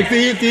abstractly. Look,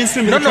 the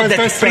instrument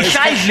that's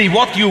precisely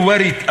what you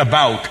worried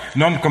about,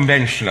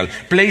 non-conventional,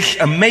 plays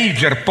a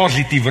major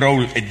positive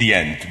role at the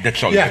end.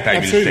 That's all that I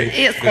will say.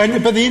 Yes.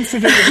 But the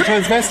incident of the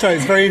transvestite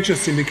is very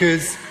interesting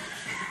because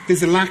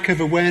there's a lack of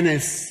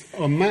awareness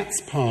on Matt's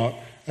part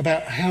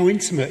about how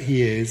intimate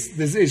he is.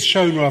 It's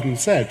shown rather than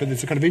said, but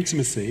there's a kind of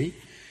intimacy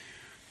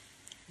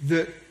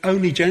that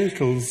only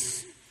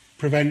genitals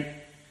prevent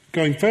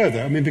going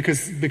further. I mean,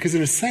 because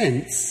in a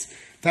sense,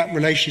 that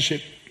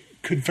relationship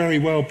could very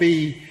well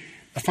be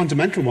a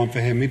fundamental one for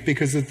him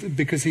because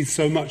he's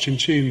so much in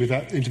tune with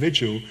that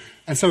individual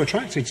and so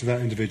attracted to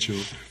that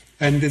individual.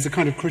 And there's a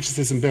kind of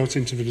criticism built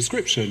into the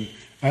description,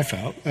 I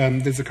felt.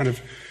 There's a kind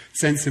of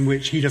sense in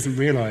which he doesn't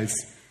realise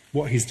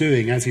what he's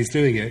doing as he's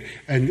doing it,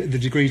 and the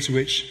degree to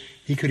which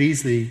he could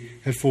easily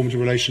have formed a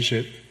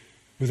relationship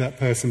with that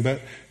person, but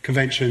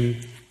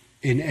convention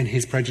and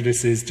his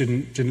prejudices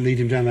didn't lead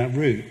him down that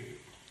route.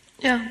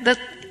 Yeah,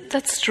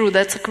 that's true.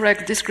 That's a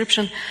correct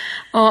description.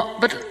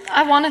 But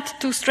I wanted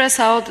to stress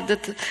out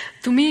that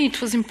to me it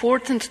was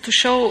important to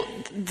show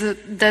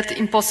that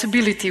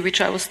impossibility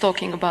which I was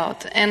talking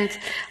about. And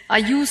I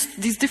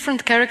used these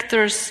different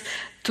characters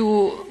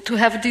to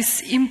have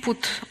this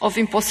input of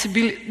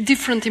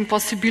different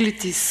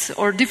impossibilities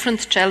or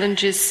different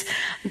challenges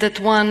that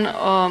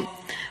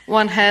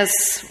one has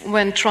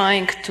when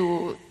trying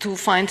to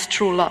find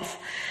true love.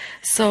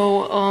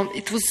 So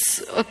it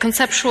was a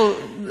conceptual.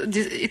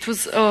 It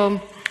was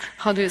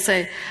how do you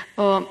say?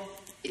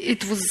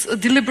 It was a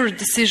deliberate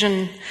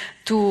decision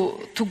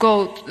to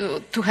go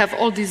to have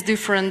all these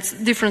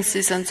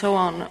differences and so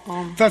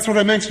on. That's what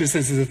I mentioned. In a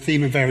sense, as a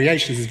theme of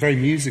variations. It's very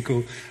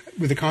musical,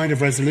 with a kind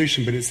of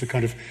resolution, but it's a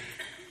kind of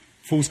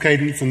false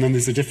cadence, and then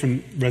there's a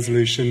different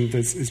resolution.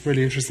 It's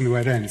really interesting the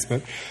way it ends.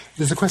 But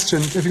there's a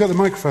question. Have you got the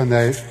microphone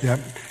there? Yeah.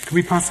 Can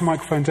we pass the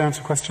microphone down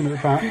to a question at the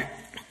back?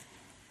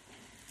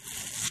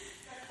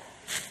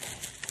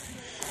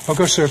 Oh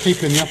gosh, there are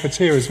people in the upper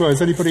tier as well.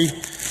 Is anybody...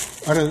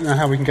 I don't know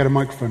how we can get a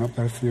microphone up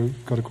there if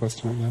you've got a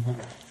question up there.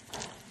 But...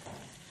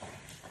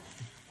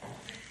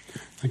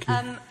 Thank you.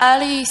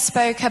 Earlier you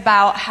spoke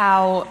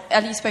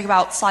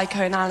about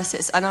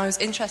psychoanalysis, and I was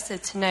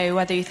interested to know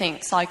whether you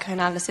think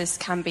psychoanalysis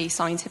can be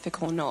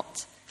scientific or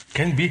not.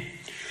 Can be.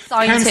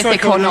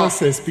 Scientific can or not?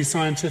 psychoanalysis be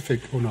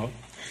scientific or not?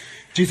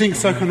 Do you think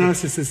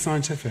psychoanalysis is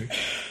scientific?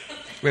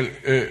 Well,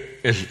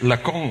 as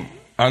Lacan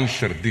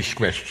answered this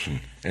question,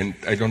 and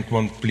I don't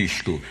want,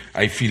 please,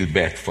 I feel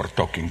bad for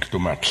talking too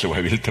much, so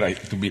I will try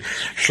to be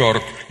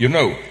short. You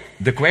know,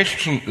 the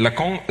question,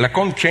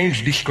 Lacan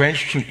changed this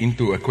question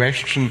into a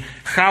question,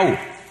 how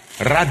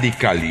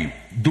radically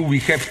do we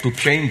have to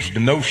change the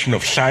notion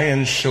of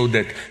science so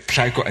that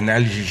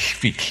psychoanalysis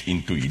fits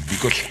into it?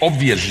 Because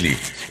obviously,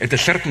 at a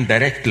certain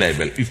direct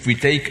level, if we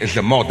take as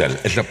a model,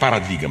 as a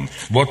paradigm,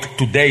 what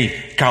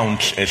today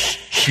counts as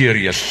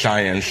serious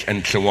science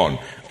and so on,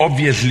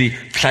 obviously,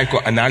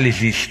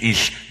 psychoanalysis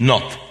is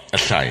not a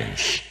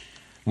science.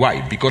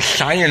 Why? Because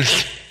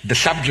science, the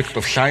subject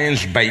of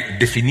science, by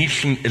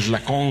definition, as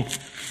Lacan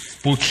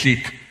puts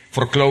it,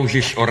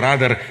 forecloses or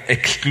rather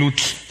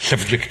excludes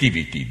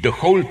subjectivity. The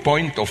whole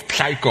point of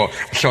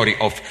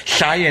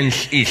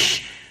science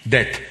is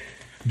that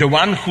the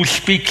one who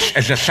speaks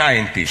as a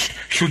scientist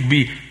should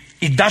be,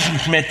 it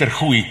doesn't matter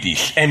who it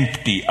is,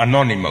 empty,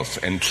 anonymous,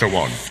 and so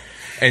on.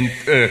 And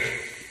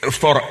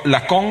for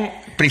Lacan,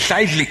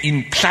 precisely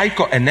in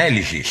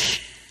psychoanalysis,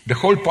 the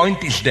whole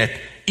point is that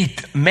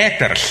it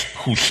matters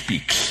who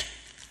speaks.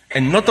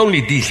 And not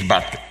only this,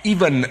 but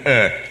even,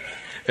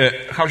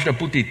 how should I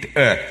put it,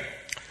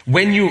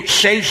 when you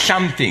say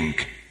something,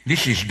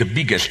 this is the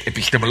biggest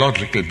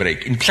epistemological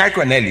break. In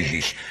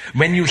psychoanalysis,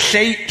 when you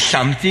say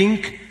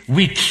something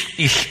which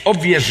is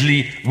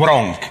obviously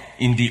wrong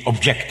in the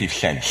objective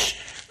sense,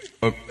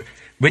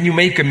 when you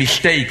make a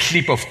mistake,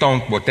 slip of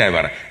tongue,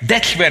 whatever,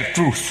 that's where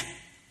truth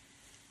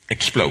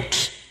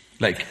explodes.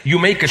 Like, you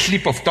make a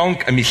slip of tongue,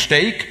 a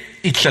mistake,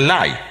 it's a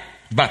lie.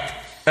 But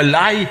a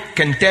lie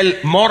can tell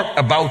more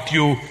about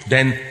you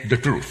than the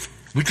truth.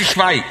 Which is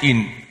why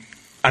in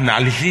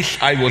analysis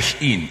I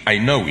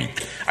know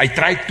it. I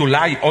tried to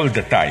lie all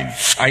the time.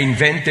 I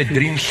invented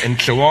dreams and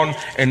so on,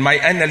 and my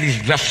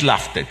analyst just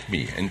laughed at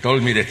me and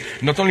told me that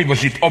not only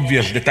was it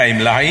obvious that I'm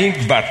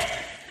lying, but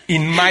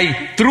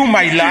through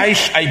my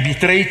lies I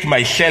betrayed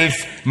myself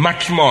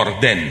much more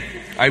than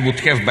I would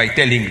have by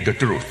telling the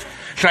truth.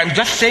 So I'm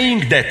just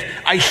saying that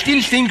I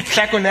still think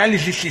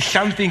psychoanalysis is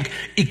something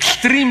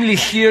extremely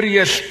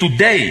serious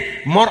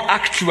today, more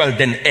actual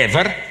than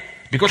ever,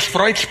 because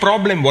Freud's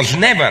problem was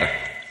never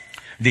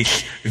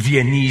this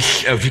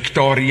Viennese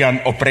Victorian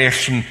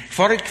oppression.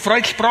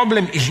 Freud's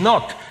problem is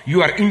not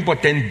you are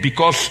impotent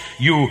because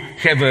you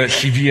have a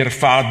severe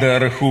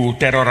father who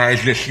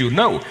terrorizes you.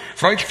 No.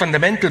 Freud's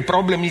fundamental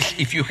problem is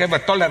if you have a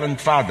tolerant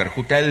father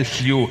who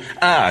tells you,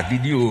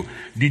 did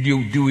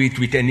you do it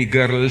with any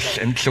girls,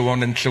 and so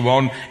on and so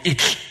on.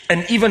 It's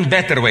an even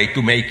better way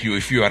to make you,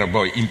 if you are a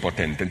boy,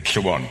 impotent and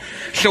so on.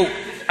 So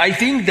I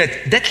think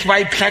that's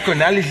why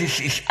psychoanalysis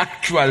is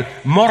actual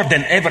more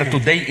than ever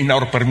today in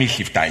our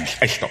permissive times.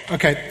 I stop.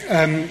 Okay.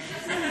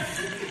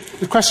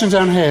 The question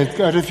down here, I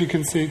don't know if you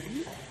can see.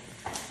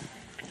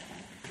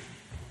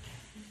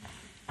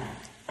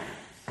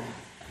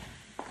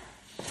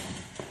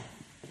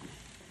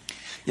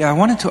 Yeah, I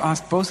wanted to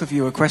ask both of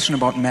you a question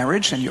about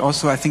marriage, and you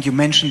also, I think you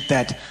mentioned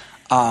that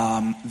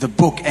the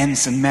book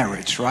ends in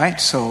marriage,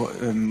 right? So,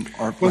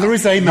 there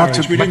is a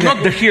marriage, but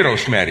not the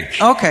hero's marriage.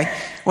 Okay,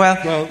 well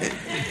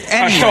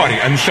anyway.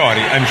 I'm sorry.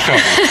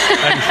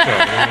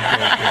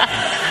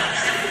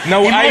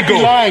 Now I go.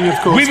 Lying, of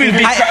course.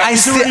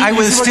 I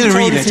will still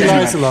read it.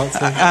 Lies a lot,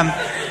 so.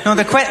 No,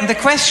 the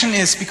question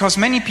is because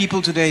many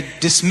people today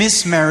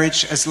dismiss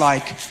marriage as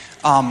like,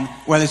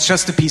 well, it's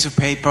just a piece of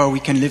paper. We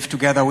can live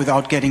together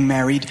without getting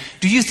married.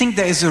 Do you think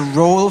there is a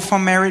role for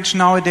marriage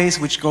nowadays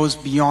which goes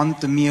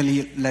beyond the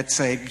merely, let's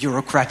say,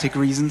 bureaucratic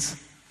reasons?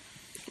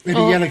 Maybe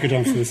Jelle could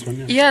answer this one.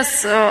 Yeah.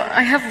 Yes,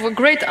 I have a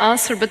great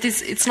answer, but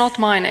it's not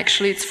mine,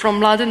 actually. It's from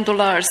Mladen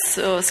Dolar's,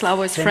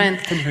 Slavo's friend.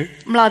 From who?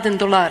 Mladen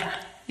Dolar.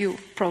 You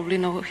probably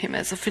know him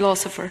as a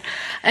philosopher.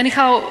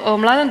 Anyhow,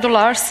 Mladen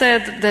Dolar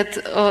said that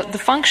the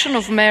function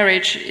of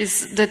marriage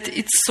is that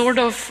it sort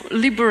of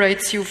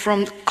liberates you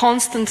from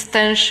constant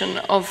tension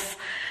of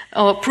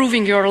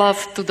proving your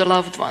love to the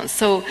loved one.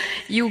 So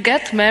you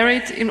get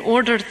married in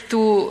order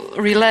to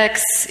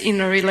relax in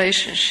a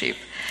relationship.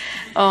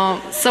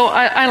 So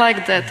I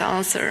like that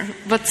answer.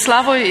 But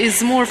Slavoj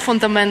is more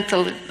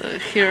fundamental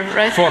here,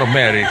 right? For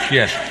marriage,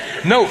 yes.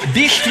 No,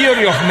 this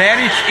theory of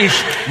marriage is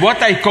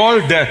what I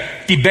call the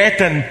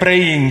Tibetan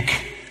praying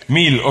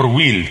meal or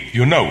wheel,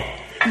 you know.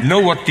 know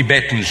what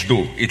Tibetans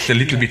do. It's a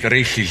little bit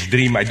racist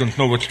dream. I don't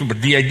know what to do.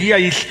 But the idea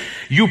is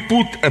you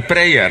put a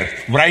prayer,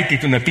 write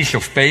it on a piece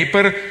of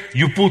paper,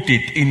 you put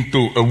it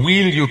into a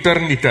wheel, you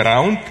turn it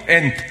around,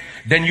 and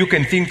then you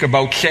can think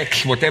about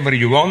sex, whatever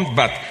you want,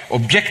 but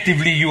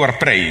objectively you are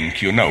praying,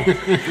 you know.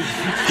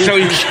 So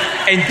it's,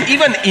 and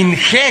even in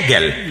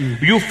Hegel,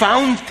 you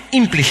found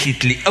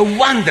implicitly a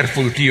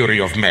wonderful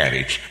theory of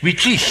marriage,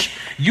 which is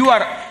you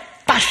are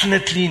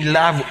passionately in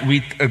love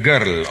with a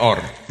girl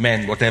or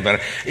man, whatever.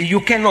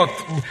 You cannot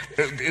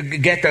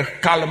get a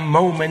calm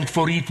moment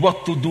for it,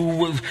 what to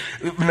do,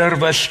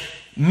 nervous.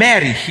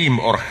 Marry him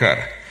or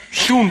her.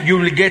 Soon you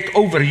will get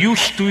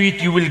overused to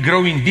it, you will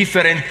grow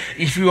indifferent.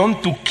 If you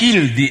want to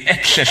kill the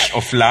excess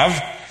of love,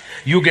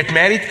 you get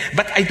married.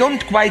 But I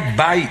don't quite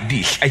buy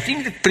this. I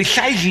think that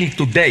precisely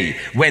today,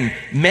 when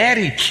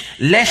marriage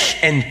less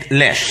and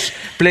less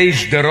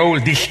plays the role,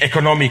 this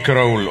economic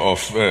role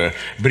of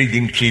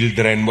breeding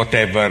children,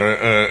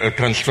 whatever,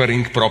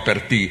 transferring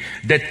property,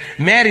 that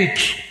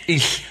marriage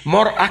is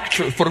more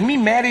actual. For me,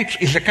 marriage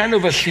is a kind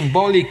of a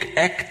symbolic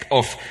act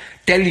of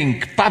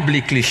telling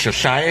publicly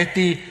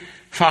society,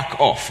 fuck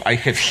off. I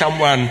have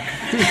someone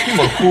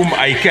for whom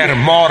I care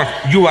more.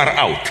 You are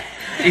out.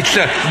 It's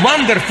a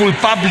wonderful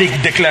public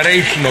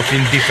declaration of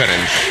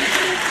indifference.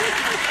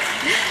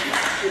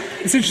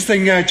 It's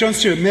interesting. John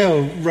Stuart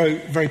Mill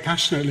wrote very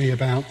passionately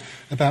about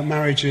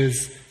marriage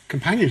as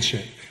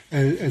companionship,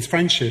 as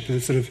friendship,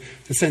 as sort of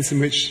the sense in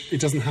which it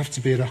doesn't have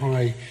to be at a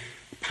high,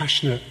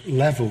 passionate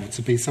level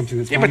to be something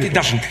that's but it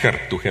doesn't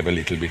hurt to have a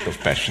little bit of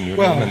passion. You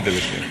know,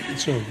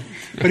 sure.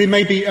 But it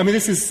may be. I mean,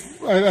 this is.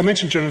 I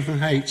mentioned Jonathan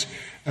Haidt,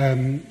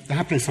 the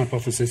happiness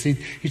hypothesis.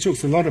 He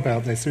talks a lot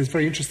about this, and it's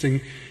very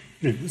interesting.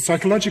 You know,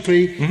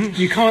 psychologically,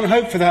 you can't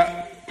hope for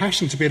that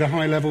passion to be at a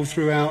high level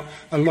throughout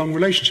a long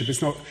relationship.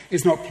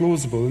 It's not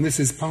plausible, and this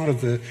is part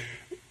of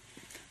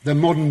the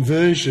modern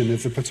version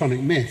of the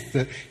Platonic myth,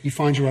 that you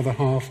find your other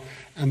half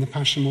and the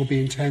passion will be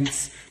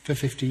intense for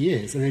 50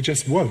 years, and it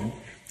just won't.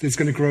 It's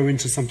going to grow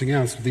into something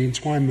else with the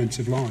entwinement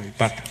of life.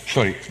 But,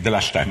 sorry, the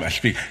last time I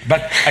speak,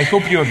 but I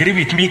hope you agree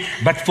with me,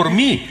 but for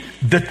me,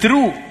 the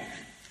true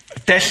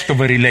test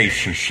of a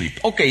relationship.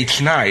 Okay,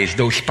 it's nice,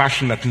 those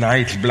passionate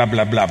nights, blah,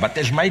 blah, blah. But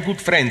as my good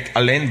friend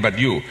Alain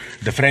Badiou,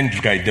 the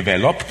French guy,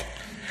 developed,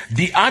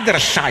 the other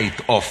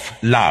side of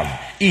love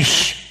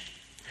is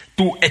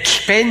to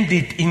expand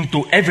it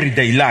into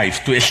everyday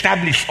life, to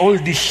establish all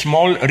these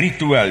small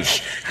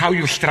rituals, how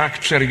you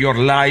structure your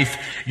life.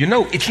 You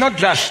know, it's not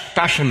just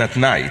passionate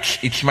nights.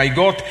 It's, my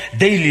God,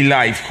 daily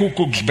life. Who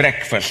cooks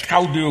breakfast?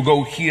 How do you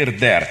go here,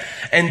 there?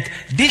 And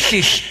this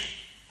is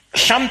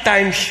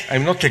sometimes,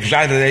 I'm not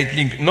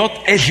exaggerating,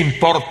 not as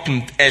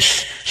important as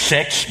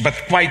sex, but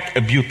quite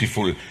a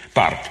beautiful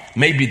part.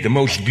 Maybe the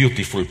most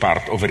beautiful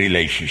part of a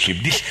relationship.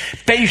 This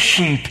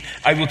patient,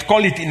 I would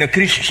call it in a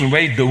Christian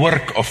way, the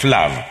work of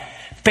love.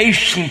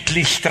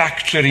 Patiently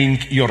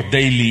structuring your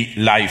daily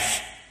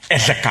life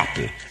as a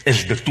couple,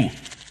 as the two,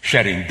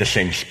 sharing the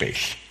same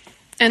space.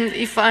 And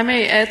if I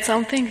may add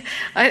something,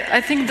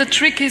 I think the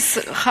trick is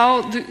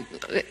how the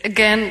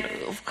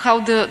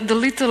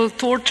little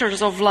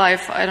tortures of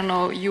life, I don't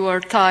know, you are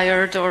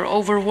tired or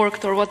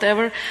overworked or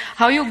whatever,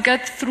 how you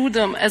get through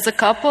them as a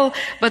couple,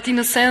 but in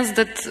a sense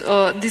that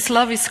this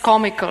love is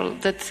comical,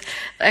 that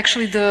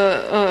actually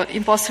the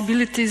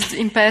impossibilities,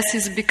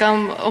 impasses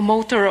become a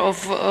motor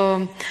of,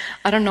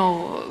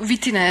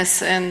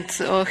 wittiness and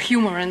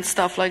humor and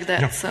stuff like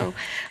that. Yeah. So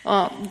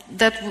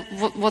that's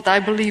what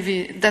I believe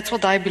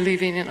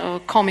in.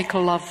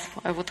 Comical love,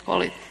 I would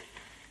call it.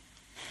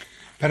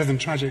 Better than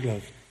tragic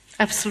love.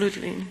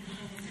 Absolutely.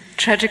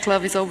 Tragic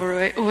love is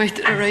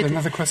overrated.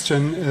 Another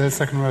question,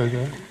 second row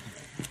there.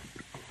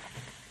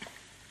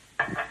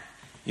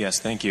 Yes,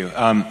 thank you.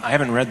 I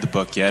haven't read the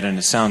book yet, and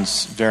it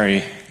sounds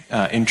very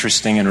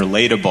interesting and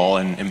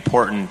relatable and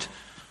important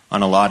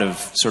on a lot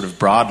of sort of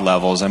broad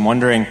levels. I'm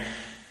wondering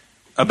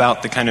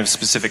about the kind of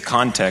specific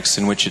context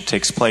in which it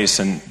takes place,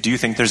 and do you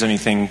think there's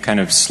anything kind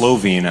of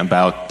Slovene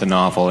about the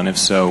novel, and if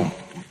so,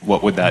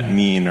 what would that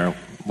mean, or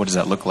what does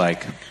that look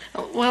like?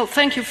 Well,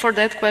 thank you for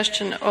that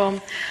question.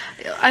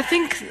 I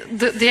think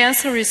the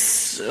answer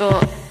is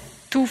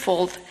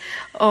twofold.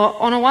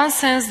 On one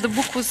sense, the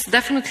book was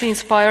definitely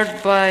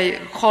inspired by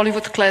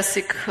Hollywood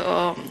classic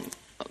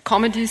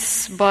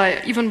comedies,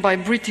 even by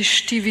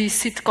British TV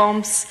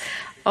sitcoms.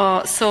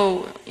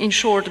 So, in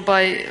short,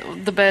 by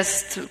the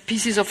best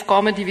pieces of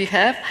comedy we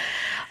have.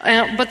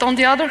 But on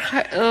the other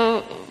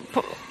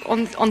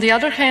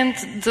hand,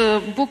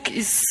 the book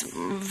is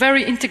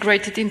very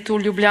integrated into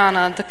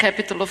Ljubljana, the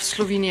capital of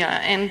Slovenia,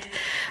 and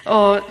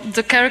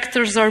the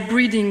characters are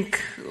breathing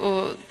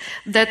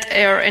that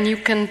air, and you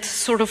can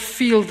sort of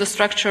feel the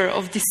structure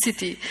of the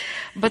city.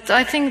 But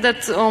I think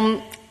that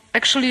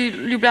actually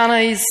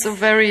Ljubljana is a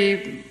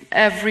very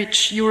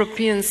average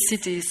European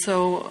city,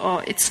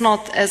 so it's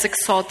not as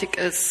exotic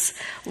as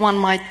one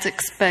might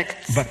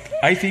expect. But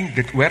I think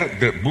that where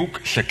the book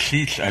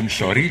succeeds, I'm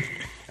sorry,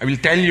 I will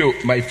tell you,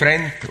 my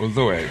friend,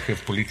 although I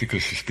have political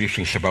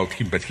suspicions about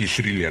him, but he's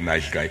really a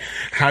nice guy,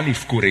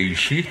 Hanif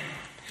Kureishi,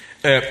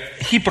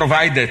 he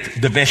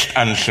provided the best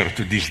answer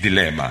to this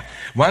dilemma.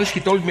 Once he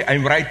told me,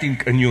 I'm writing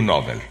a new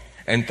novel.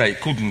 And I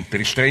couldn't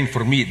restrain.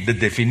 For me, the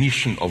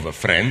definition of a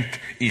friend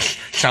is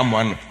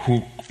someone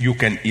who you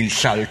can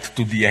insult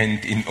to the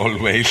end in all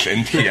ways,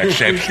 and he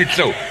accepts it.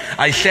 So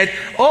I said,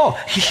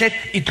 he said,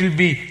 it will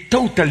be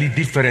totally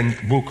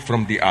different book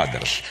from the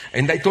others.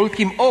 And I told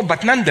him,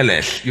 but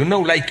nonetheless,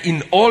 like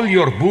in all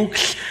your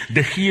books,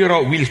 the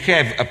hero will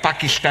have a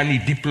Pakistani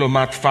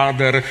diplomat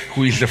father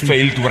who is a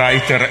failed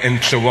writer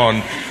and so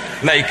on.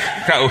 Like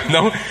how,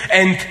 no?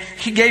 And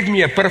he gave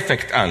me a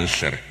perfect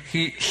answer.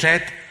 He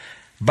said,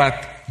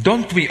 but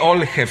don't we all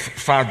have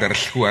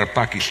fathers who are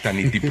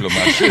Pakistani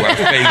diplomats who are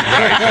failed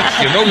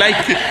writers?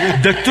 Like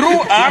the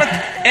true art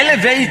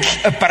elevates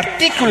a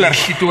particular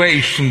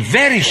situation,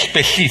 very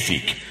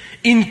specific,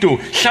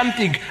 into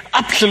something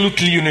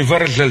absolutely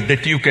universal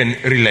that you can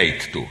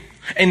relate to.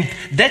 And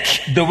that's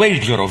the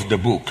wager of the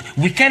book.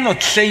 We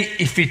cannot say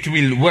if it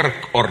will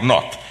work or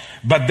not.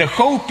 But the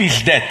hope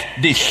is that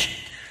this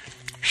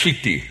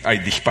shitty, I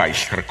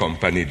despise her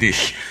company,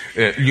 this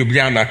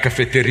Ljubljana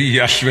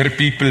cafeterias where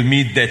people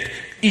meet, that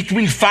it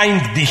will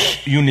find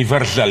this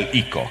universal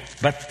echo.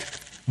 But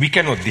we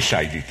cannot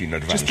decide it in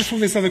advance. Just before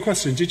this other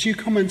question, did you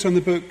comment on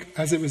the book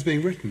as it was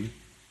being written?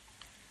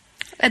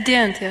 At the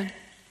end, yeah.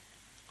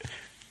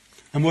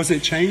 And was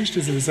it changed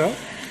as a result?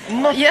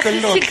 Not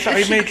a lot.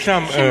 I made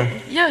some...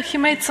 he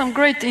made some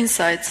great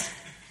insights.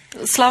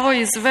 Slavoj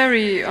is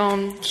very...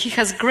 he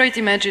has great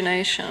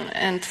imagination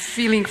and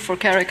feeling for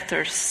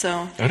characters,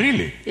 so...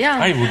 Really? Yeah.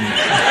 I wouldn't...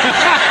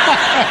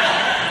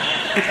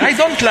 I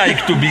don't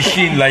like to be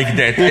seen like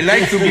that. I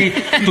like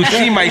to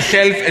see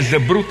myself as a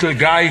brutal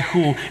guy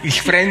who is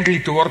friendly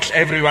towards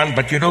everyone,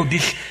 but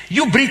this...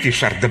 You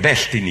British are the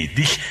best in it.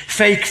 This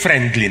fake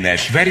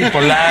friendliness. Very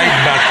polite,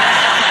 but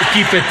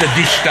keep at a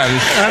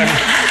distance.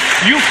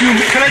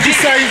 Can I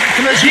just say...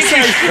 This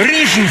is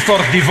reason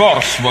for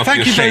divorce, what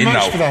Thank you say very much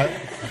now. for that.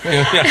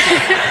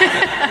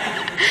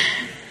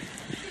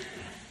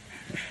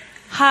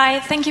 Hi,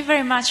 thank you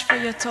very much for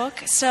your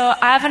talk. So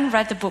I haven't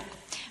read the book,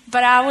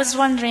 but I was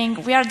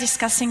wondering, we are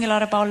discussing a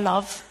lot about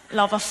love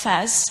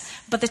affairs,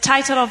 but the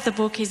title of the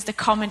book is The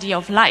Comedy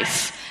of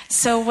Life.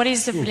 So what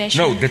is the relation?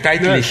 No, the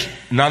title is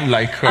None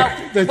Like Her.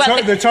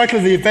 The title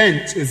of the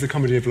event is The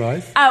Comedy of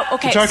Life. Oh,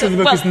 okay. The title of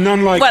the book is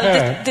None Like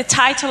Her. The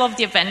title of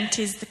the event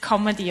is The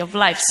Comedy of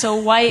Life. So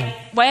why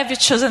have you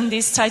chosen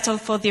this title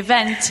for the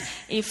event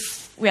if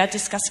we are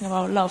discussing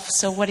about love?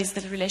 So what is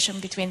the relation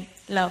between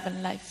love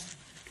and life?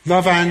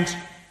 Love and...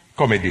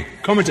 Comedy.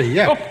 Comedy,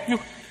 yeah.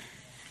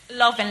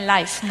 Love and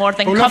life, more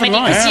than love comedy,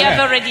 and life. because you have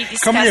already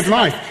discussed... Comedy of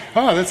life.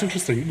 Oh, that's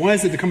interesting. Why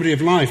is it the comedy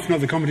of life, not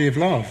the comedy of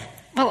love?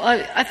 Well,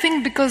 I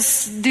think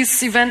because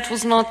this event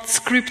was not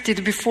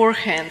scripted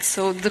beforehand,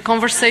 so the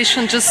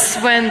conversation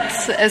just went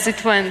as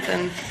it went,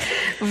 and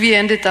we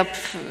ended up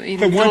in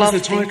But why love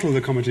is the thing. title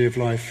The Comedy of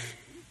Life?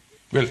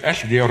 Well,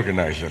 ask the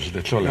organizers,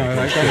 that's all I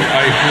can say.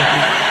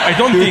 I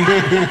don't think...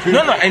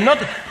 No, I'm not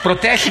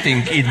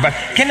protesting it, but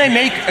can I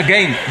make,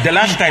 again, the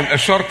last time, a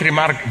short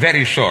remark,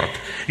 very short.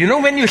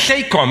 When you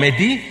say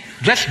comedy,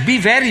 just be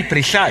very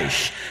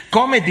precise.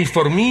 Comedy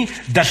for me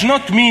does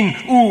not mean,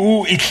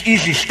 it's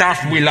easy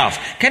stuff, we laugh.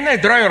 Can I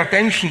draw your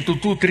attention to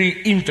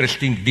 2-3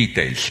 interesting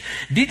details?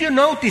 Did you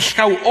notice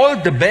how all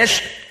the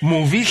best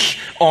movies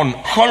on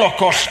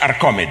Holocaust are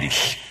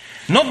comedies?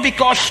 Not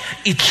because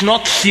it's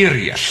not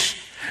serious,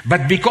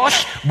 but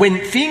because when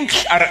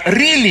things are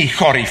really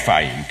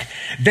horrifying,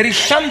 there is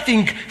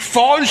something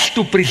false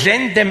to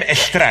present them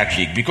as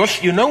tragic. Because,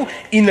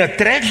 in a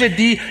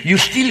tragedy, you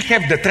still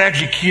have the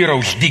tragic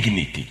hero's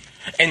dignity.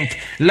 And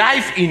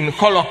life in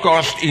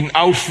Holocaust, in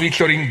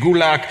Auschwitz or in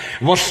Gulag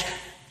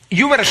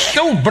you were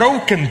so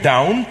broken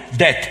down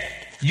that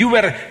you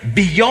were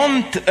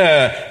beyond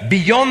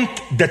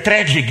the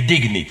tragic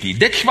dignity.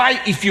 That's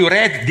why if you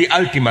read the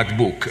ultimate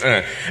book,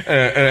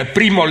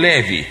 Primo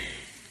Levi,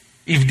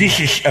 If This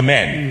Is a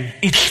Man,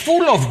 it's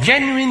full of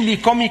genuinely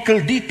comical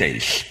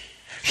details.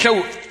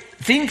 So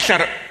things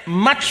are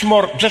much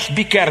more, just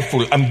be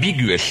careful,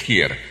 ambiguous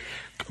here.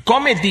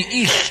 Comedy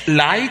is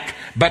light,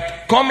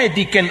 but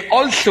comedy can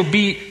also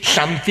be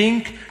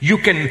something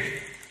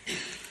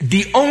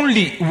the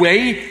only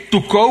way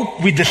to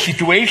cope with the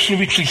situation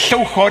which is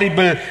so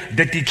horrible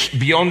that it's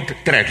beyond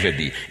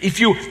tragedy. If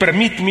you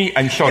permit me,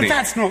 I'm sorry.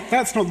 But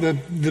that's not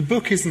the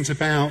book isn't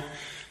about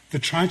the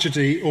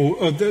tragedy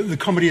or the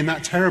comedy in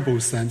that terrible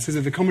sense, is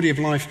it? The comedy of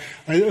life,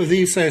 or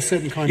you say a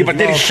certain kind of but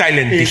there love is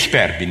silent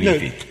despair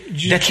beneath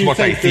it. That's what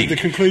I think. The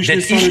conclusion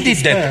that is silent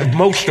despair. That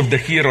most of the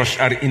heroes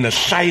are in a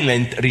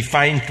silent,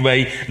 refined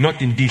way,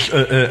 not in this,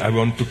 I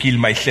want to kill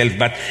myself,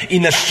 but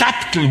in a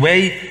subtle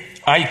way,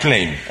 I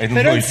claim.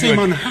 They don't seem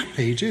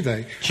unhappy, do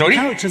they? Sorry?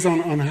 The characters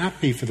aren't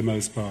unhappy for the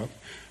most part.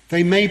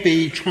 They may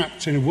be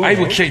trapped in a world. I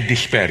would say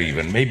despair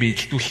even. Maybe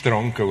it's too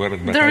strong a word.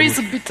 But there is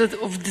a bit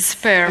of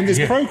despair. And there's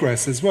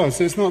progress as well.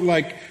 So it's not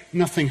like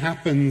nothing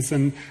happens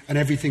and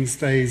everything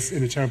stays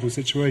in a terrible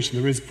situation.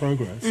 There is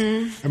progress.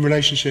 And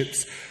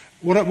relationships.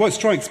 What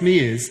strikes me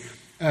is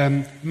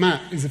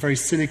Matt is a very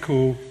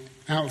cynical,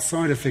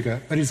 outsider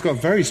figure, but he's got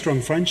very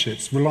strong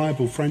friendships,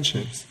 reliable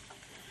friendships.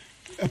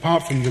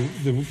 Apart from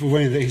the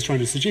way that he's trying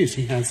to seduce,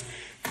 he has,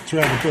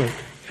 throughout the book,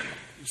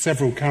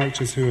 several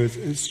characters who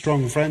are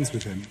strong friends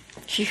with him.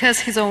 He has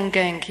his own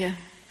gang, yeah.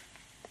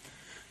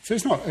 So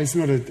it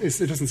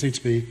doesn't seem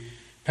to be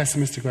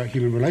pessimistic about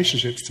human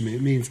relationships to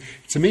me.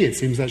 It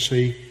seems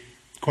actually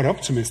quite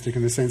optimistic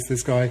in the sense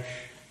this guy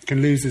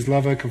can lose his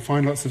lover, can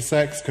find lots of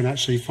sex, can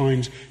actually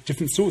find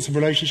different sorts of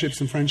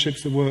relationships and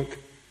friendships that work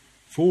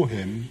for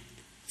him.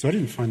 So I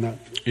didn't find that...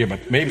 Yeah,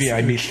 but maybe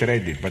I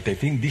misread it, but I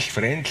think these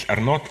friends are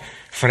not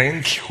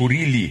friends who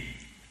really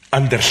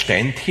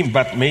understand him,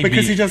 but maybe...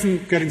 Because he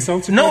doesn't get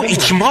insulted? No,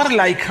 it's more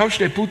like, how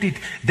should I put it,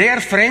 they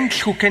are friends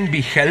who can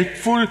be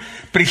helpful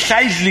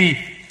precisely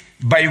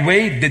by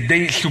way that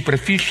they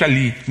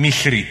superficially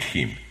misread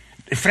him.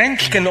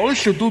 Friends can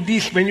also do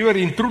this when you are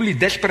in truly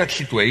desperate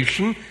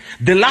situation.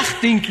 The last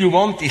thing you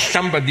want is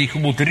somebody who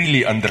would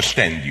really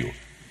understand you.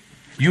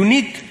 You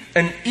need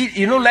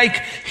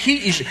like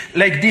he is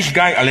like this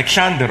guy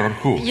Alexander or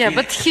who. Yeah,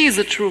 but he is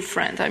a true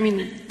friend. I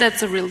mean,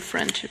 that's a real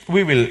friendship.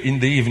 We will, in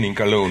the evening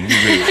alone, we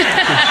will.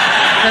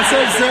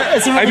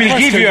 I will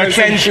give you a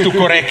chance to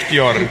correct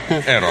your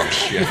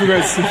errors. Yeah.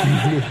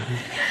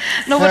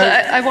 No, but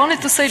I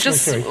wanted to say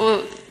just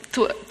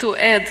to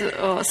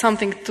add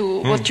something to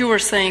what you were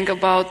saying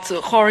about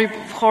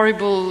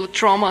horrible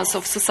traumas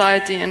of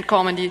society and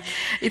comedy.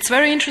 It's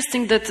very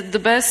interesting that the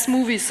best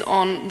movies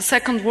on the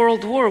Second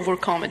World War were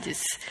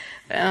comedies.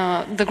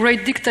 The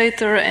Great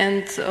Dictator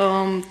and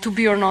To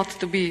Be or Not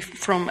to Be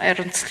from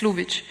Ernst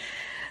Lubitsch.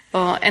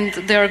 And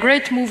they are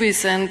great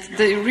movies and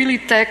they really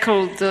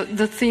tackle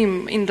the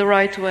theme in the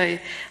right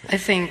way, I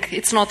think.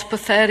 It's not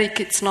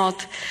pathetic, it's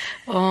not...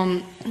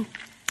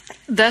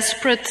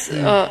 desperate.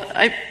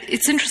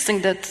 It's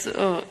interesting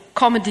that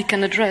comedy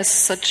can address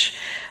such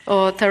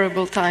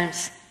terrible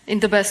times in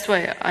the best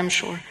way, I'm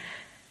sure.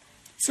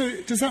 So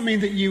does that mean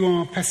that you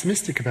are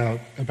pessimistic about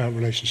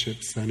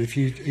relationships? And are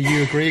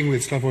you agreeing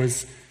with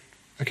Slavoy's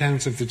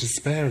account of the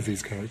despair of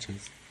these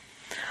characters?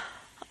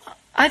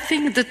 I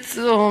think that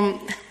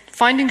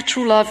finding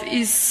true love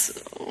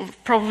is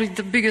probably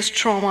the biggest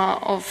trauma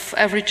of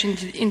average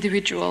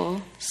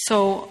individual.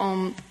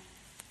 So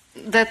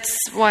that's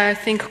why I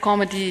think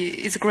comedy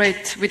is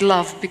great with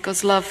love,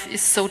 because love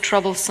is so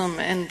troublesome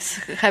and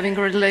having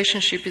a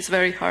relationship is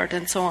very hard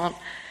and so on.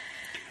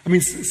 I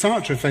mean,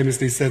 Sartre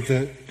famously said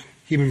that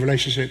human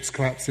relationships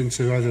collapse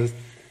into either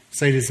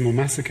sadism or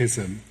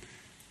masochism,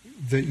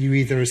 that you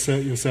either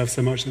assert yourself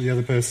so much that the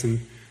other person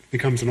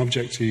becomes an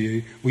object to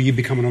you, or you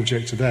become an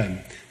object to them.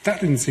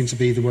 That didn't seem to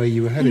be the way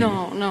you were heading.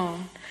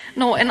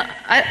 No, and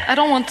I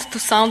don't want to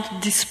sound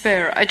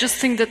despair. I just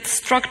think that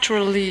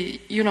structurally,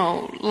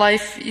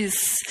 life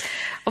is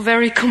a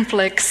very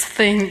complex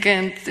thing,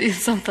 and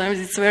sometimes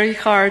it's very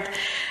hard.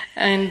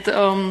 And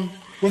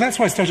well, that's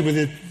why I started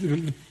with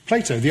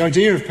Plato, the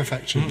idea of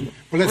perfection.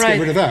 Well, let's get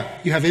rid of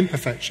that. You have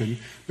imperfection,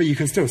 but you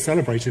can still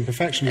celebrate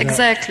imperfection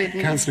without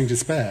cancelling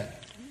despair.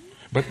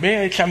 But may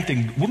I add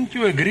something? Wouldn't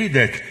you agree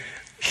that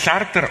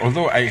Sartre,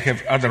 although I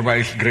have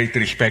otherwise great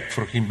respect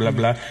for him, blah,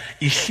 blah,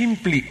 is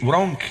simply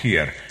wrong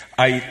here?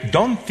 I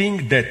don't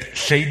think that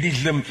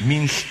sadism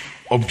means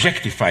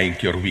objectifying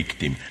your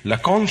victim.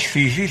 Lacan's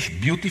thesis,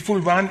 beautiful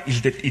one,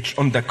 is that it's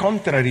on the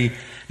contrary,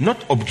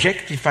 not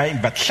objectifying,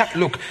 but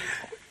look,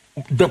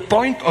 the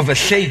point of a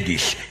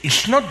sadist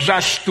is not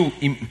just to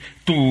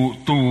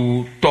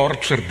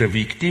torture the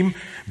victim,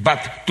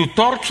 but to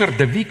torture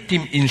the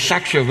victim in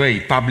such a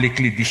way,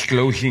 publicly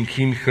disclosing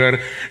him, her,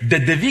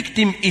 that the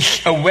victim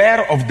is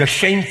aware of the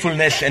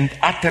shamefulness and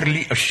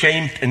utterly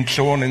ashamed and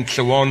so on and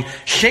so on.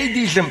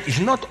 Sadism is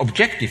not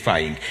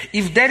objectifying.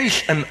 If there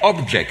is an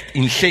object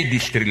in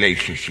sadist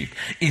relationship,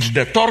 it's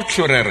the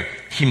torturer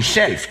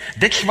himself.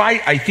 That's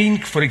why I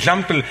think, for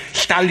example,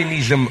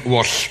 Stalinism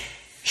was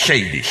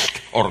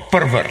sadist or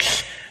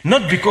perverse.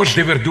 Not because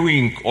they were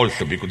doing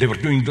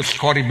those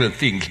horrible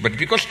things, but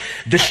because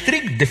the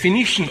strict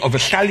definition of a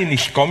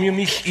Stalinist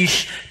communist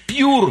is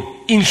pure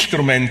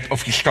instrument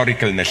of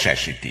historical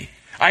necessity.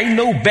 I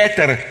know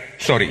better,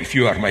 sorry if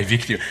you are my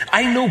victim,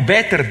 I know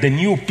better than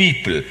you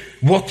people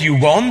what you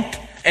want,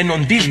 and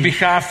on this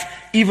behalf,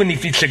 even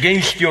if it's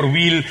against your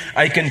will,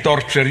 I can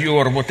torture you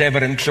or whatever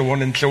and so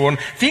on and so on.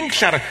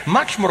 Things are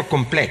much more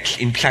complex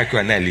in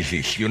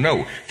psychoanalysis,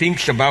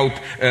 Things about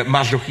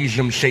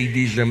masochism,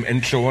 sadism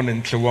and so on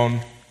and so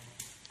on.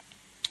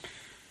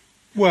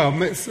 Well,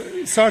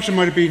 Sartre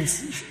might have been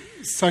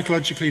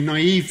psychologically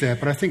naive there,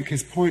 but I think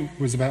his point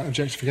was about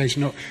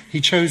objectification.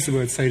 He chose the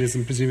word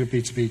sadism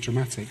presumably to be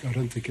dramatic. I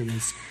don't think it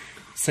was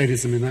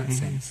sadism in that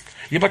sense.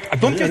 Yeah, but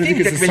don't you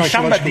think that when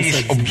somebody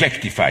is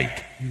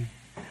objectified,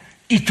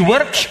 it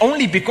works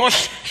only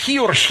because he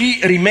or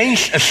she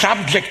remains a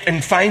subject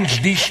and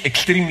finds this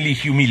extremely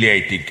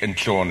humiliating and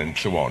so on and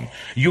so on.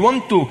 You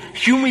want to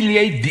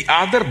humiliate the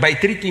other by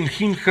treating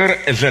him, her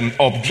as an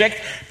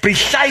object.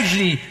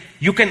 Precisely,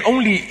 you can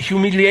only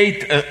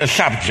humiliate a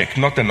subject,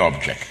 not an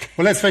object.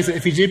 Well, let's face it,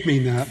 if he did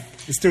mean that,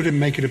 it still didn't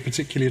make it a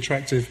particularly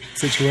attractive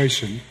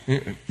situation.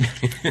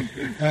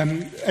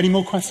 Any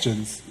more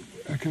questions?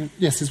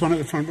 Yes, there's one at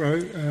the front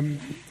row,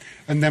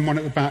 and then one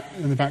at the back,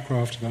 in the back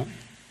row after that.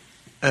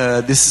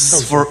 This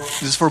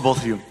is for both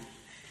of you.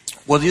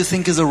 What do you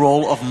think is the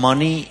role of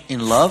money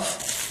in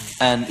love,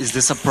 and is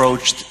this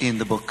approached in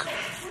the book?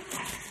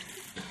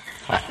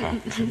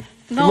 The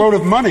role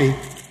of money?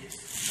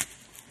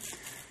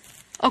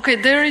 Okay,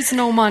 there is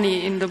no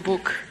money in the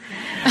book.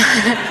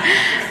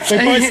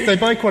 They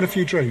buy quite a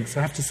few drinks,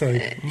 I have to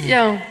say.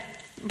 Yeah,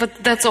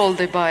 but that's all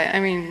they buy. I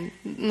mean,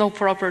 no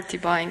property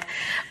buying.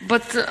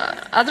 But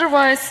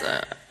otherwise,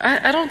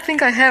 I don't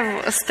think I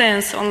have a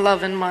stance on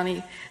love and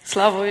money.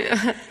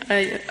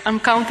 Slavoj, I'm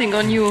counting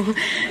on you.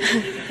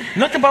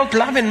 Not about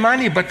love and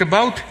money, but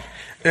about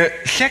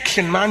sex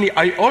and money.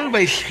 I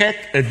always had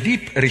a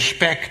deep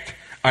respect.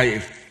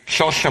 I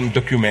saw some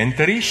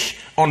documentaries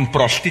on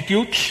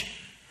prostitutes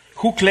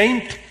who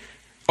claimed,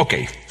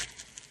 okay,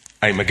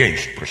 I'm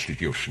against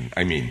prostitution,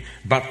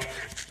 but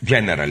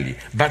generally.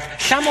 But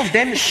some of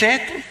them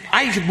said,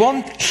 I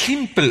want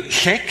simple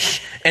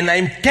sex, and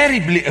I'm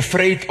terribly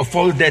afraid of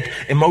all that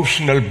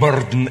emotional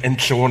burden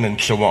and so on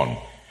and so on.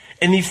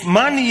 And if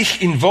money is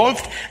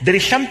involved, there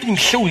is something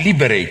so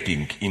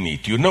liberating in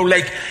it.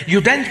 Like you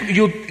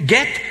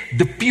get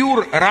the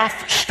pure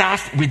rough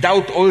stuff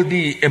without all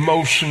the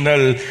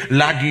emotional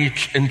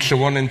luggage and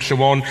so on and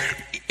so on.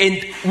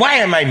 And why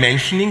am I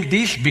mentioning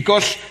this?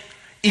 Because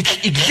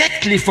it's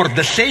exactly for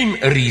the same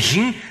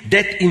reason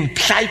that in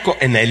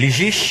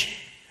psychoanalysis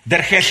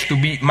there has to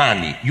be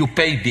money. You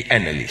pay the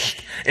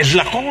analyst. As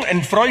Lacan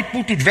and Freud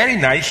put it very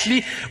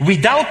nicely,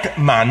 without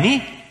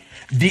money,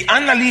 the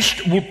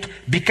analyst would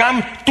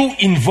become too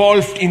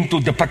involved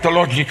into the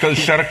pathological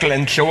circle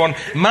and so on.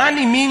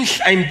 Money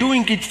means I'm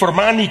doing it for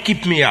money,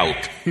 keep me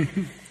out.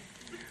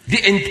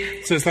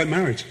 So it's like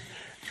marriage.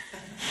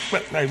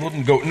 Well, I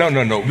wouldn't go,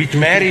 no. With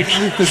marriage,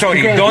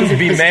 sorry, don't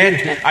be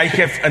mad. I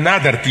have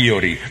another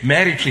theory.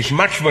 Marriage is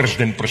much worse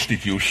than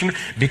prostitution,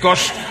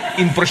 because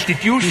in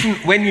prostitution,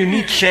 when you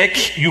need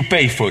sex, you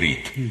pay for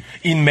it.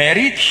 In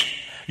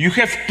marriage, you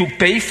have to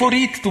pay for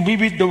it to be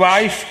with the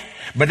wife,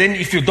 but then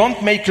if you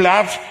don't make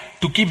love,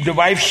 to keep the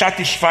wife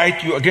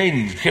satisfied, you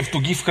again have to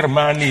give her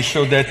money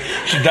so that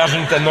she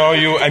doesn't annoy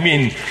you.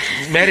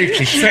 Marriage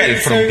is fell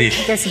from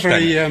this. That's a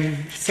very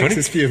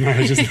sexist view of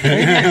marriage, isn't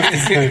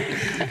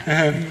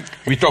it?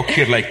 We talk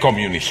here like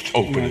communists,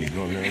 openly.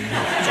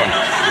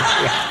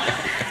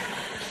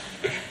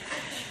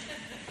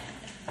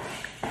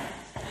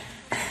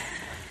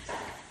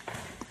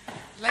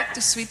 I'd like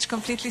to switch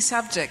completely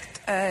subject.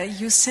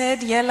 You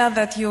said, Jela,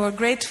 that you are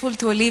grateful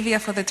to Olivia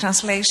for the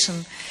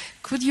translation.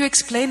 Could you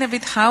explain a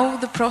bit how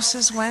the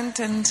process went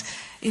and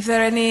if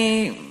there are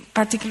any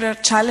particular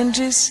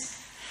challenges?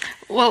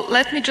 Well,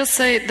 let me just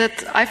say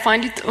that I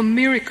find it a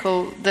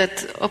miracle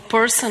that a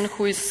person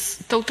who is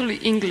totally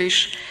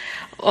English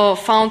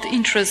found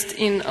interest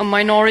in a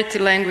minority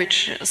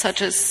language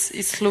such as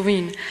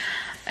Slovene.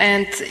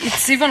 And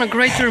it's even a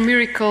greater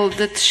miracle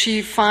that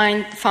she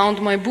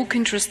found my book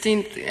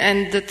interesting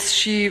and that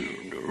she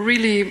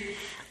really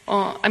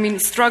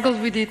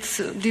struggled with it,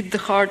 did the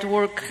hard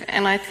work,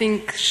 and I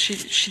think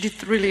she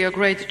did really a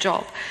great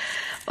job.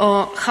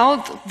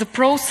 How the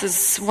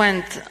process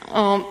went,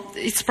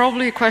 it's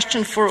probably a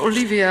question for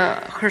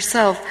Olivia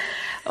herself.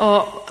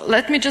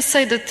 Let me just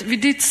say that we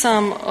did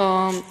some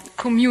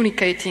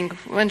communicating.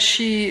 When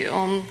she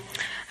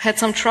had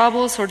some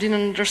troubles or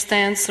didn't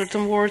understand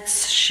certain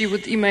words, she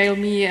would email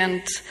me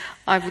and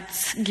I would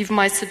give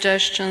my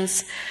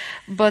suggestions.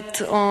 But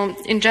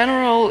in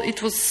general,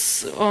 it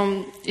was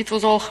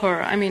all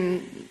her.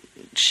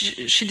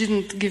 She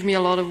didn't give me a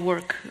lot of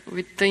work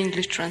with the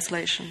English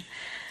translation.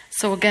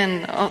 So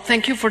again,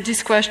 thank you for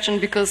this question,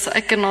 because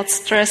I cannot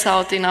stress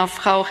out enough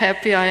how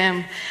happy I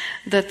am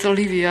that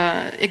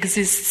Olivia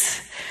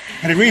exists.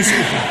 And I want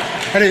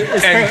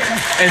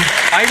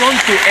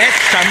to add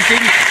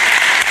something.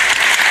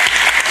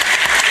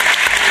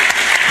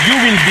 You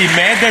will be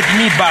mad at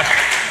me, but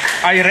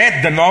I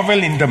read the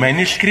novel in the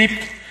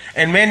manuscript.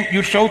 And when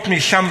you showed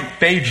me some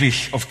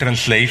pages of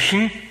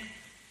translation,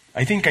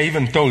 I think I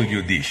even told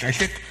you this. I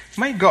said,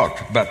 my God,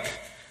 but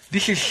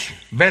this is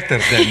better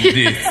than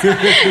the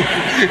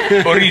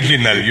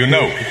original,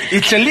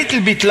 It's a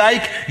little bit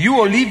like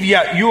you,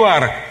 Olivia, you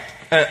are,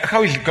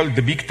 how is it called,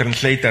 the big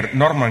translator,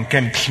 Norman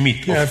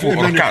Kemp-Smith of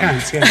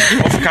Kant.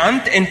 Of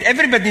Kant, and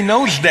everybody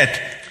knows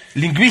that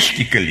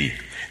linguistically.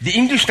 The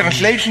English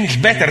translation is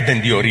better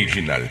than the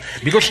original,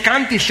 because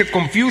Kant is a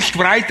confused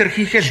writer.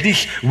 He has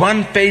this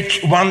one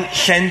page, one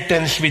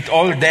sentence with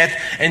all that,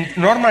 and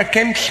Norman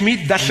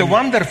Kemp-Smith does a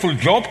wonderful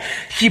job.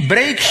 He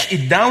breaks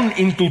it down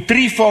into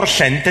 3-4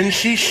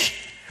 sentences,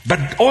 but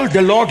all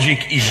the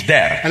logic is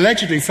there.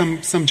 Allegedly,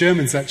 some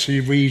Germans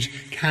actually read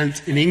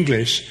Kant in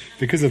English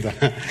because of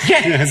that.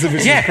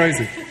 Which is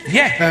crazy.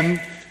 Yeah.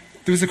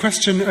 There was a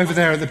question over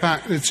there at the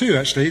back, two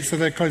actually, so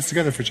they're close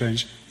together for a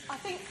change. I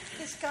think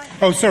this guy...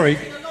 Oh, sorry.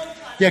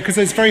 Yeah, because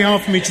it's very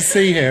hard for me to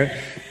see here.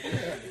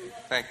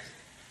 Thanks.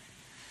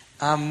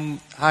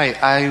 Hi,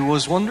 I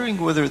was wondering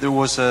whether there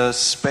was a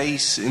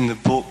space in the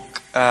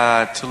book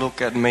to look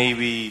at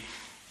maybe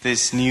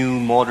this new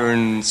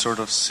modern sort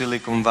of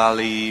Silicon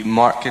Valley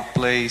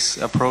marketplace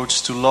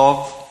approach to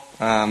love.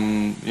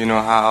 You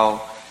know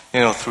how,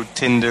 through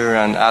Tinder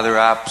and other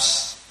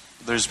apps,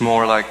 there's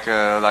more like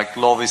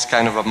love is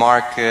kind of a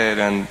market,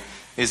 and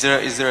is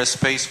there a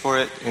space for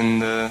it in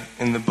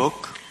the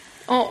book?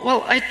 Oh,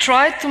 well, I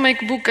tried to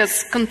make book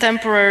as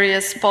contemporary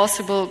as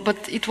possible,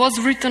 but it was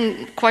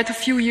written quite a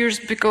few years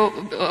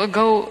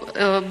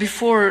ago,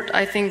 before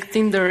I think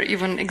Tinder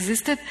even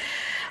existed.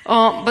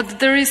 But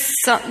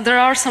there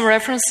are some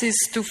references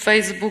to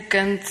Facebook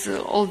and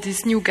all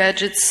these new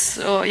gadgets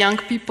young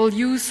people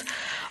use.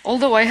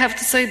 Although I have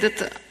to say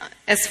that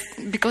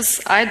because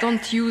I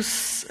don't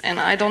use and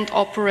I don't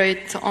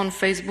operate on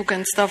Facebook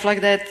and stuff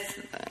like that,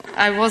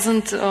 I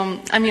wasn't,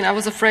 I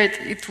was afraid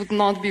it would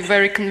not be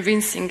very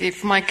convincing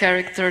if my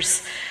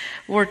characters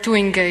were too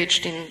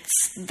engaged in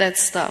that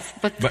stuff.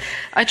 But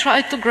I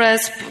tried to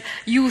grasp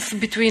youth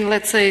between,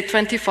 let's say,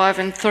 25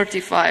 and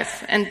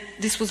 35, and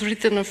this was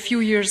written a few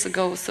years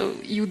ago, so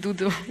you do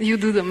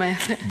the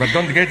math. But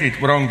don't get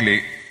it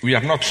wrongly. We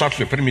are not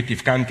such a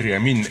primitive country. I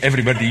mean,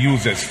 everybody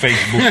uses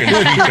Facebook and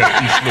Twitter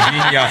in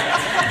Slovenia.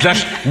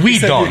 Just we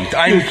don't.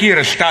 I'm here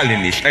a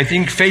Stalinist. I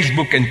think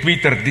Facebook and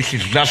Twitter, this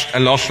is just a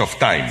loss of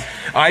time.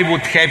 I would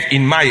have,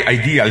 in my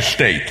ideal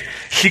state,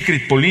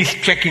 secret police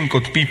checking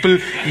on people.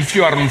 If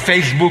you are on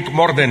Facebook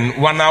more than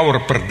 1 hour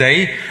per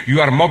day,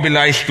 you are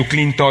mobilized to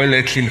clean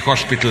toilets in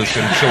hospitals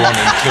and so on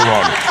and so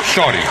on.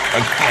 Sorry.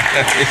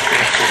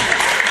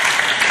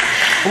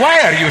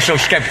 Why are you so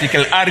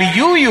skeptical? Are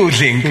you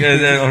using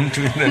on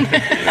Twitter?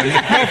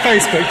 Not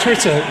Facebook,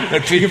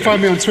 Twitter. You can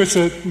find me on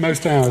Twitter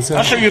most hours. Yeah.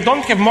 Also, you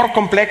don't have more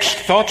complex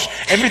thoughts.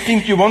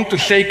 Everything you want to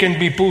say can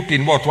be put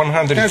in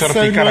 130 That's so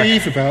characters.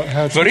 naive about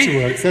how Twitter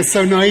works. That's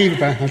so naive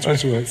about how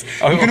Twitter works.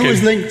 You can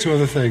always link to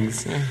other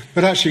things,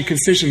 but actually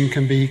concision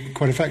can be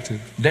quite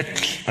effective.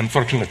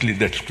 Unfortunately,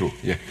 that's true.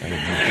 Yeah.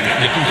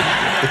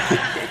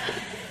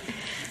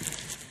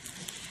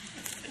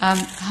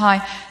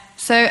 Hi.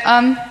 So,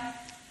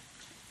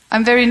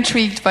 I'm very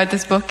intrigued by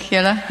this book,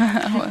 Jelle.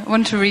 I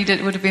want to read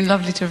it. It would have been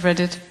lovely to have read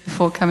it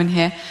before coming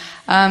here.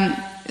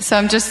 So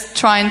I'm just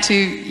trying to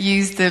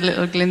use the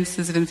little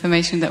glimpses of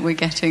information that we're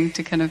getting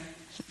to kind of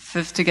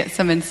to get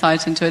some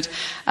insight into it.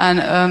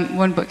 And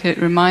one book it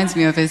reminds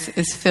me of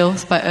is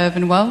Filth by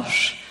Irvine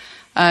Welsh.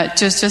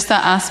 Just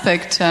that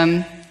aspect.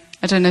 I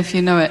don't know if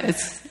you know it.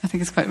 I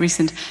think it's quite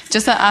recent.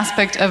 Just that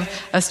aspect of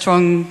a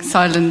strong,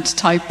 silent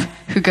type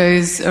who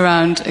goes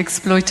around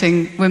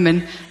exploiting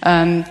women.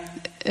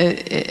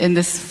 In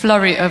this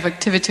flurry of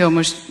activity,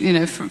 almost,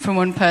 from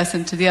one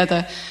person to the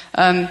other.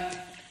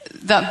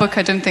 That book,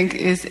 I don't think,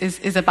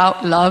 is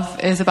about love.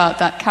 Is about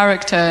that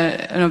character,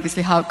 and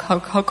obviously how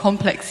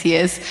complex he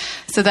is.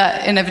 So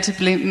that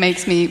inevitably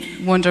makes me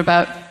wonder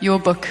about your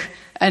book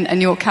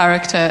and your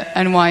character,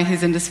 and why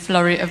he's in this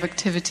flurry of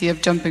activity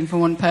of jumping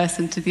from one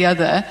person to the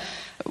other,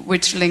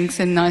 which links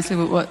in nicely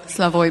with what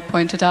Slavoj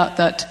pointed out,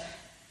 that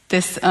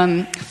this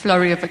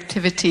flurry of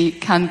activity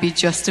can be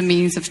just a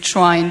means of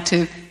trying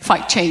to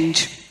fight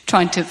change,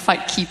 trying to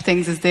keep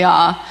things as they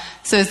are.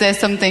 So is there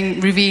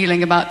something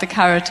revealing about the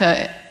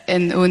character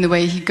in the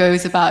way he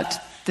goes about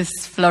this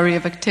flurry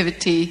of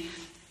activity,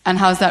 and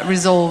how's that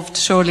resolved?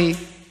 Surely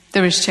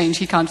there is change,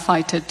 he can't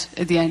fight it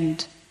at the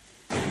end.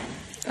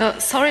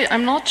 Sorry,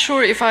 I'm not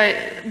sure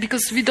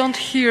because we don't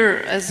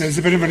hear as... There's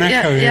a bit of an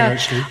echo here,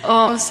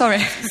 actually. Sorry.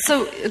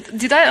 So,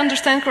 did I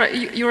understand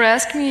correctly? You were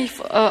asking me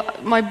if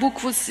my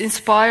book was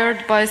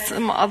inspired by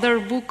some other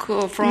book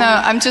from... No,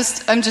 I'm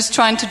just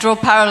trying to draw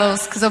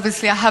parallels, because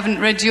obviously I haven't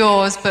read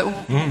yours, but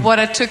what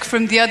I took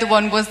from the other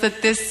one was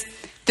that this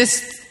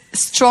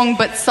strong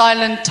but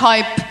silent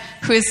type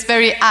who is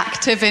very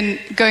active in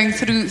going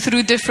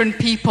through different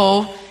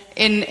people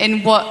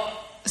in what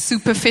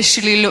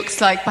superficially looks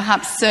like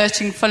perhaps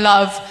searching for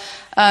love,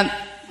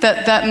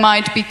 that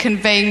might be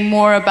conveying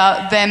more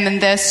about them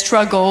and their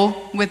struggle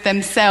with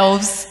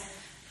themselves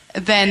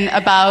than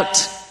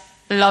about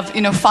love,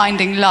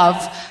 finding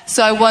love.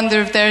 So I wonder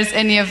if there's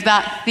any of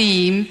that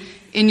theme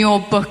in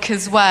your book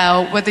as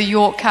well, whether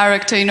your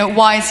character,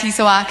 why is he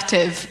so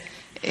active?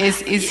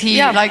 Is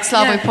he, like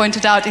Slavoj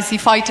pointed out, is he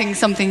fighting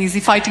something? Is he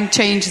fighting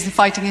change? Is he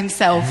fighting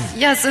himself?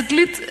 Yes, at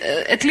least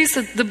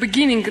at the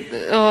beginning,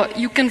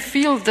 you can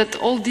feel that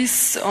all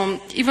this,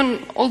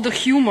 even all the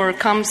humor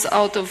comes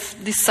out of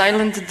this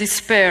silent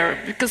despair,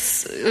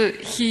 because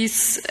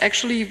he's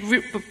actually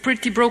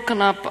pretty broken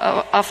up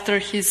after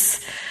his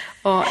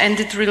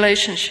ended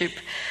relationship.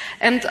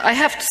 And I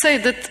have to say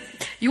that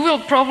you will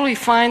probably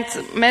find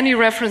many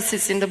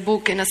references in the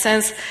book. In a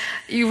sense,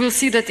 you will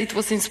see that it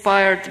was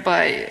inspired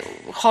by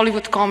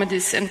Hollywood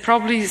comedies, and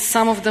probably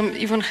some of them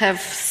even have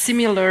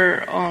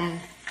similar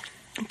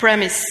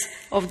premise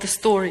of the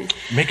story.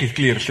 Make it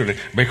clear, sorry.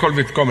 By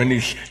Hollywood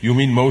comedies, you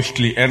mean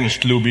mostly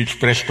Ernst Lubitsch,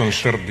 Preston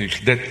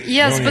Sturges?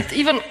 Yes, but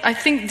even I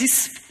think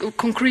this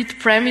concrete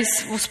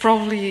premise was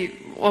probably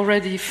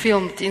already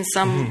filmed in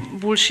some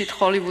bullshit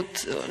Hollywood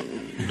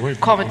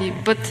comedy.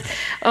 But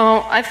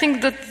I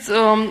think that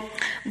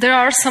there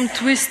are some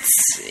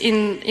twists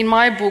in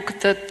my book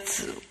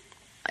that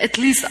at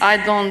least I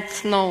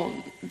don't know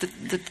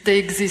that they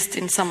exist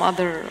in some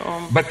other...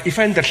 But if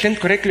I understand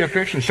correctly your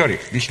question, sorry,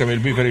 this time will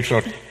be very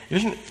short.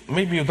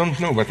 Maybe you don't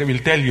know, but I will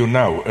tell you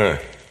now.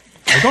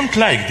 I don't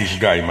like this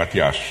guy,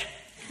 Matthias.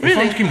 Really?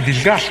 I find him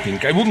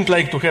disgusting. I wouldn't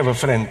like to have a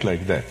friend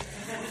like that.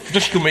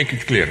 Just to make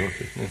it clear.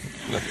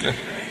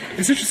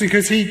 It's interesting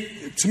because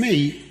to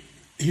me,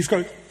 he's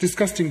got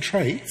disgusting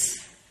traits,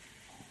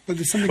 but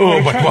there's something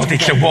quite but what? attractive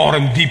It's a about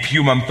him. warm, deep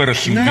human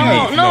person. No.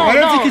 I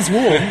don't think he's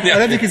warm. Yeah. I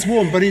don't think he's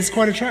warm, but he's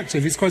quite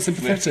attractive. He's quite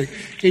sympathetic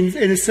in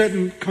a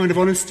certain kind of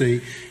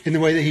honesty in the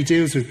way that he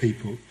deals with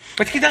people.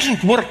 But he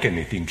doesn't work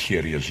anything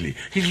seriously.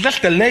 He's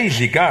just a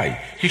lazy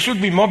guy. He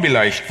should be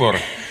mobilized for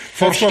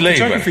forced That's what labor.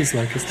 photography's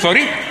like, isn't it?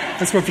 Sorry?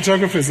 That's what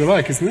photographers are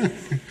like, isn't it?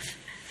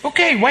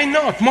 Okay, why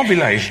not?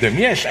 Mobilize them.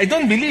 Yes, I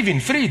don't believe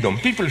in freedom.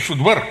 People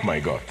should work, my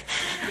God.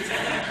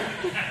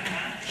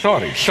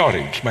 Sorry,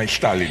 it's my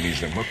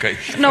Stalinism, okay.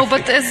 No,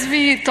 but as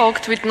we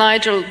talked with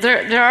Nigel,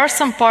 there are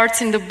some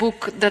parts in the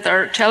book that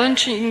are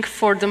challenging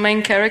for the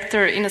main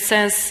character in a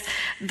sense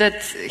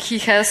that he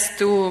has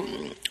to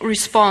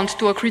respond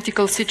to a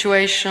critical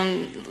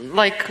situation,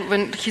 like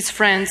when his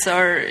friends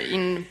are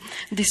in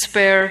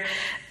despair,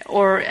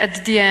 or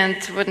at the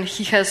end when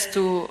he has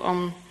to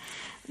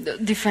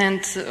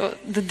defend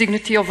the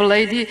dignity of a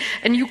lady.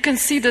 And you can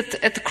see that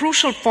at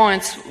crucial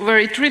points where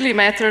it really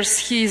matters,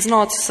 he is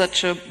not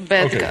such a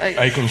bad guy.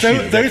 I can see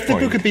that If the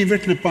point. book had been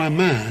written by a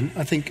man,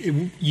 I think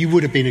you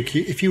would have been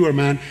accused. If you were a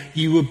man,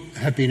 you would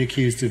have been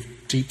accused of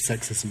deep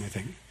sexism, I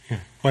think,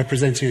 by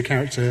presenting a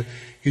character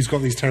who's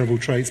got these terrible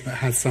traits but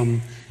has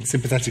some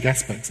sympathetic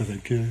aspects, I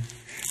think. Yeah.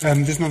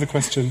 There's another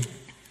question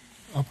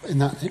up in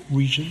that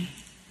region.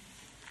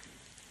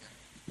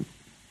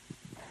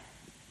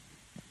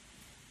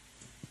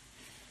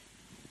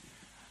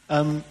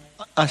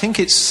 I think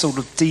it's sort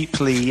of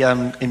deeply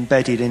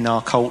embedded in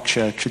our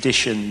culture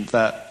tradition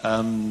that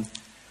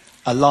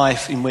a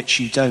life in which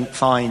you don't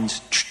find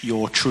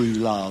your true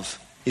love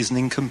is an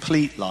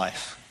incomplete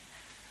life.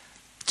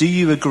 Do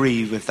you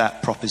agree with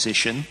that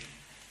proposition?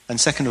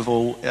 And second of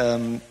all,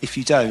 if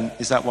you don't,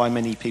 is that why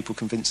many people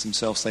convince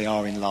themselves they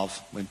are in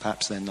love when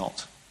perhaps they're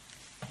not?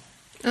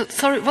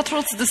 Sorry, what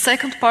was the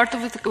second part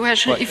of the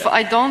question? Well, if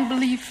I don't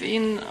believe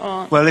in...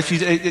 Well, if you,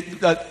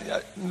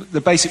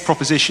 the basic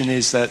proposition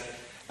is that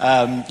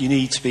you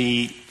need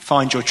to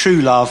find your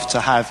true love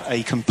to have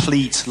a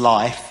complete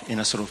life in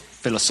a sort of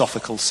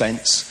philosophical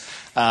sense.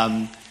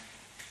 But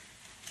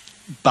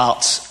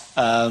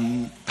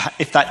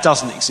if that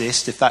doesn't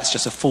exist, if that's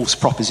just a false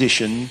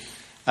proposition,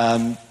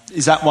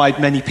 is that why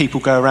many people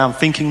go around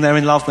thinking they're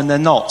in love when they're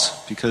not?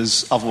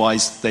 Because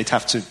otherwise they'd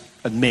have to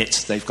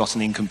admit they've got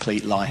an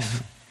incomplete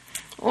life.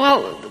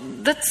 Well,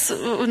 that's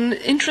an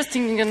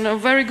interesting and a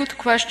very good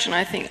question,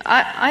 I think.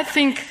 I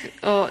think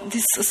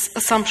this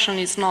assumption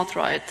is not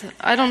right.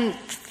 I don't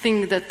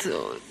think that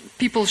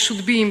people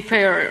should be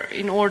impaired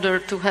in order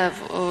to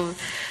have a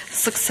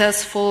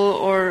successful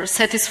or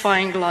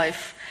satisfying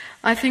life.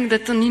 I think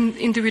that an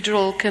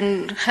individual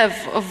can have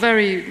a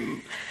very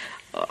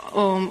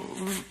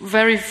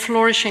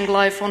flourishing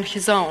life on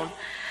his own.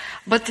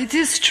 But it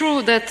is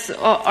true that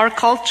our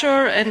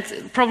culture and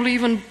probably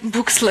even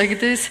books like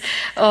this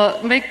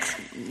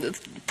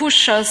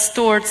push us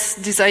towards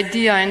this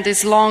idea and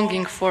this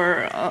longing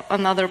for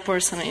another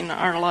person in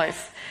our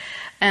life.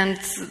 And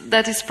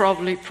that is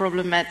probably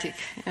problematic,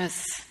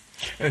 yes.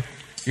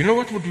 You know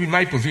what would be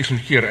my position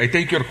here? I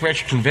take your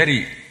question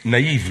very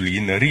naively,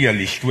 in a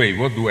realist way.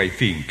 What do I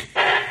think?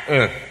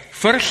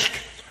 First,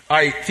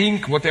 I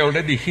think what I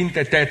already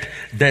hinted at,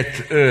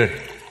 that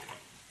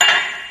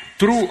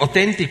true,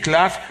 authentic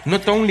love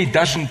not only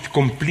doesn't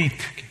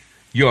complete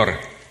your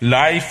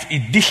life,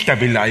 it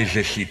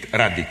destabilizes it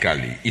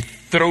radically. It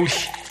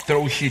throws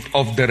it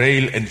off the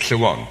rail and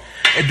so on.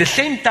 At the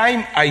same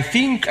time, I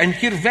think, I'm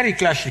here very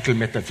classical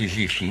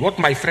metaphysician, what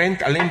my friend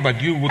Alain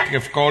Badiou would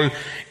have called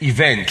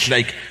events,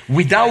 like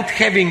without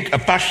having a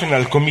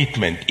passional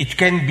commitment, it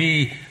can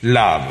be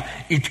love,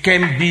 it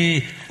can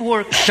be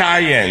work,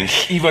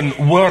 science, even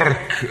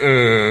work,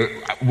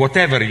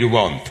 whatever you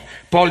want,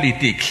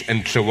 politics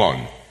and so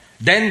on.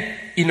 Then,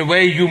 in a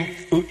way,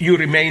 you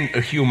remain a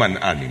human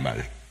animal.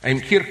 I'm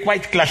here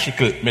quite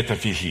classical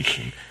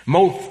metaphysician.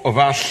 Most of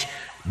us,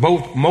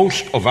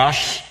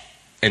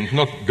 and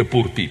not the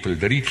poor people,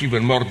 the rich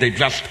even more, they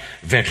just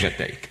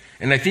vegetate.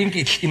 And I think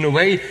it's, in a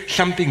way,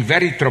 something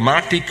very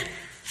traumatic,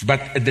 but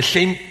at the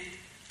same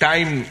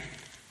time,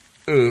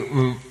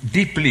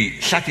 deeply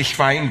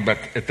satisfying, but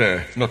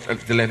not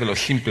at the level of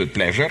simple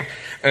pleasure.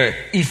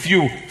 If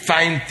you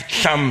find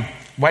some...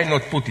 Why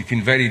not put it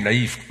in very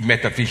naive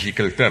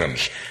metaphysical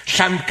terms?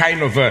 Some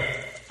kind of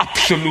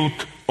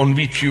absolute on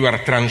which you are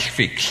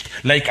transfixed.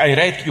 Like I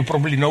read, you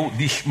probably know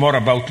this more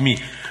about me.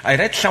 I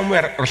read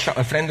somewhere, or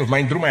a friend of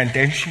mine drew my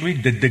attention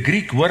with, that the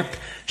Greek word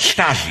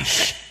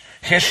stasis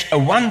has a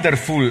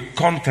wonderful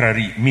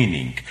contrary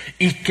meaning.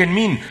 It can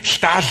mean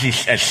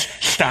stasis as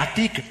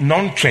static,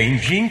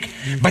 non-changing,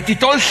 but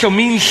it also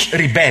means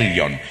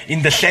rebellion,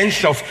 in the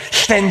sense of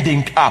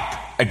standing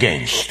up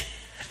against.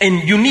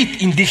 And you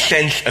need, in this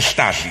sense, a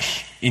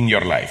stasis in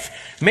your life.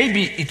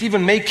 maybe it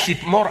even makes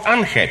it more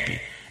unhappy.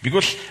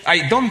 Because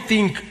I don't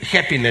think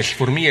happiness,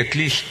 for me at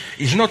least,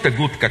 is not a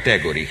good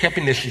category.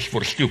 Happiness is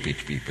for stupid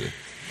people.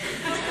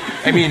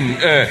 I mean,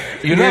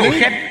 you know...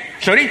 Really?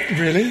 Sorry?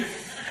 Really?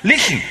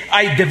 Listen,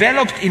 I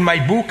developed in my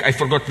book, I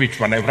forgot which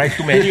one, I write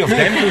too many of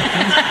them.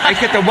 I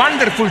had a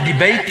wonderful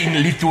debate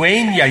in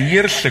Lithuania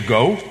years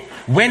ago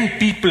when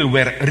people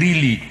were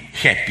really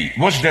happy.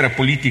 Was there a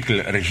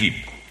political regime?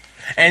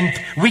 And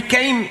we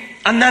came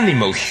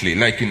anonymously,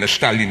 like in a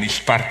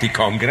Stalinist party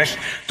congress,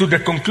 to the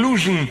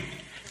conclusion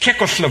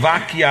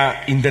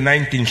Czechoslovakia in the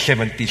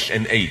 1970s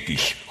and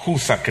 80s,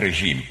 Husak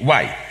regime.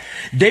 Why?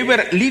 They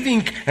were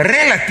living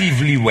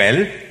relatively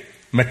well,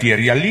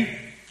 materially,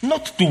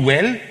 not too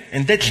well,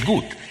 and that's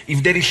good.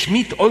 If there is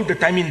meat all the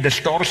time in the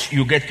stores,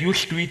 you get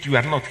used to it, you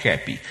are not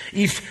happy.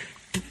 If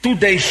 2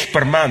 days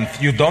per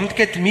month you don't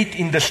get meat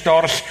in the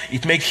stores,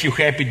 it makes you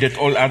happy that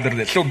all other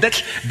days. So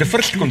that's the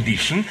first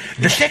condition.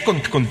 The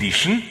second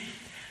condition,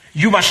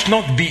 you must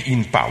not be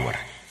in power.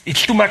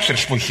 It's too much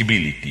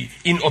responsibility.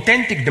 In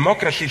authentic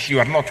democracies, you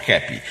are not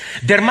happy.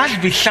 There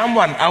must be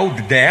someone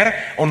out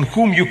there on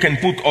whom you can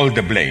put all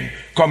the blame.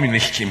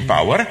 Communists in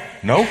power?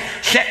 No.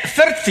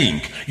 Third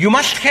thing, you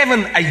must have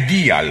an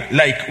ideal,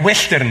 like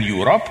Western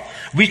Europe,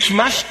 which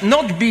must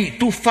not be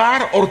too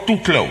far or too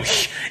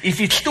close. If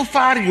it's too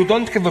far, you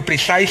don't have a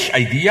precise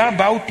idea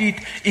about it.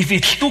 If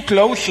it's too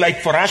close,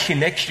 like for us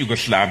in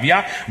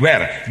ex-Yugoslavia,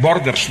 where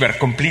borders were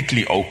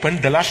completely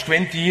open the last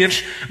 20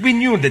 years, we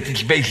knew that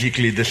it's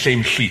basically the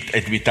same shit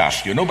as with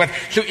us, you know. But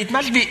so it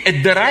must be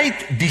at the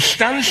right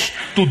distance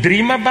to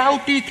dream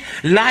about it.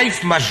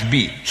 Life must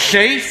be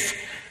safe.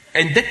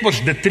 And that was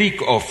the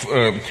trick of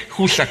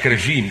Husak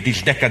regime,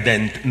 this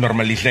decadent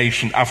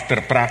normalization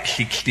after Prague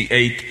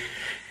 68.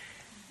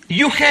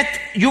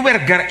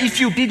 If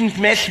you didn't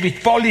mess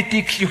with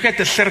politics, you had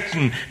a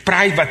certain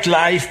private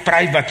life,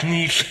 private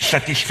niche,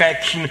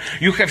 satisfaction.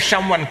 You have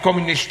someone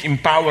communist in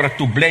power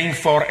to blame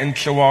for and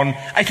so on.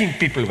 I think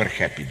people were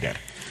happy there.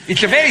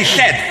 It's a very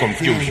sad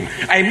confusion.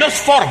 I'm not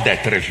for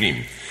that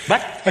regime.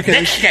 But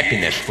that's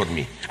happiness for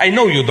me. I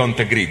know you don't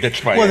agree,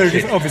 that's why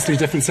there are obviously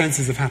different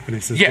senses of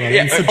happiness as well.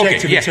 And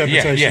subjective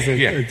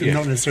interpretations are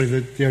not necessarily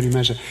the only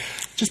measure.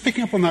 Just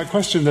picking up on that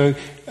question, though,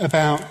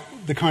 about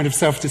the kind of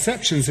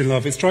self-deceptions in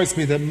love, it strikes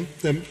me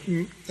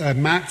that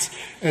Matt,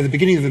 at the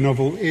beginning of the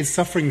novel, is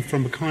suffering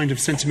from a kind of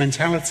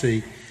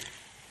sentimentality,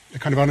 a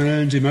kind of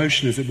unearned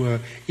emotion, as it were,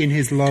 in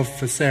his love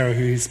for Sarah,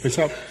 who he's split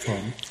up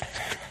from.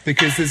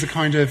 Because there's a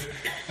kind of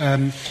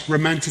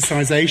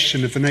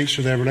romanticisation of the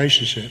nature of their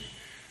relationship.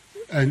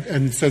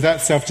 And so that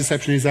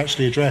self-deception is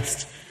actually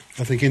addressed,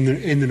 I think,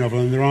 in the novel,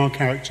 and there are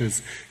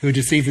characters who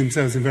deceive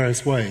themselves in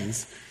various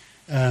ways.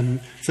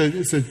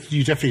 So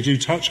you definitely do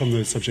touch on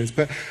those subjects.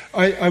 But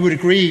I would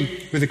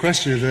agree with the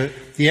questioner that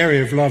the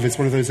area of love is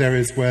one of those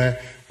areas where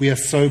we are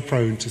so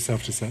prone to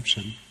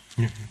self-deception,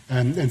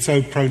 and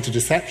so prone to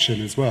deception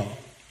as well.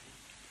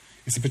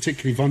 It's a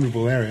particularly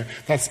vulnerable area.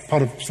 That's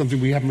part of something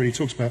we haven't really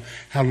talked about,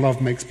 how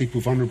love makes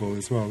people vulnerable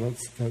as well.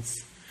 That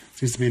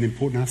seems to be an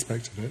important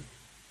aspect of it.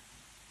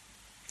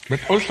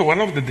 But also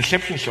one of the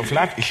deceptions of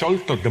love is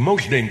also the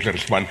most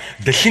dangerous one,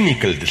 the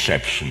cynical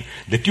deception,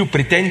 that you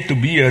pretend to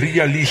be a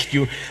realist,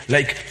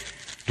 like,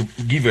 to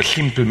give a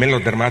simple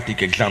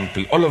melodramatic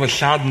example, all of a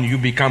sudden you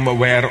become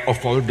aware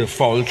of all the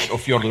faults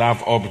of your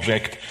love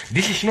object.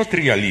 This is not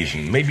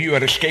realism. Maybe you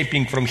are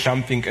escaping from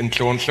something and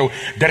so on. So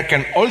there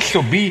can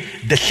also be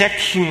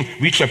deception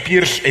which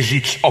appears as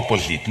its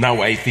opposite.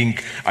 Now I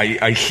think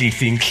I see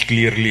things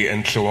clearly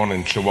and so on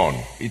and so on.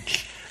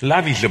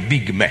 Love is a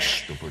big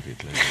mess, to put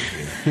it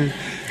like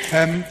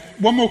that.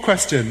 One more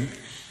question.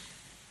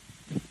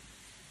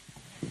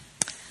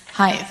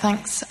 Hi,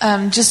 thanks.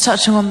 Just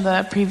touching on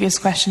the previous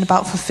question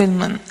about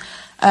fulfillment,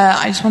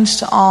 I just wanted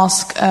to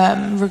ask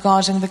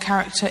regarding the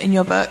character in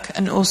your book,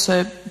 and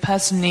also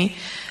personally,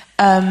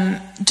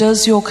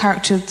 does your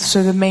character,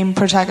 so the main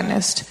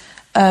protagonist,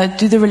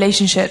 do the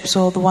relationships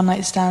or the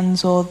one-night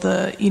stands or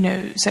the,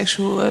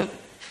 sexual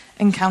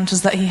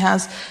encounters that he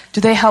has,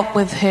 do they help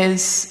with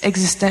his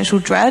existential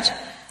dread?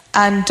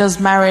 And does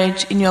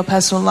marriage in your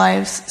personal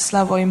lives,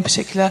 Slavoj in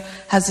particular,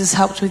 has this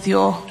helped with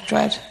your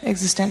dread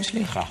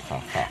existentially?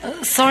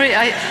 Sorry,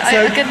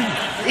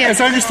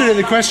 As I understood it,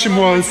 the question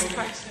was,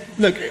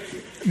 look,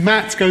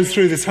 Matt goes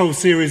through this whole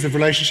series of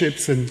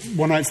relationships and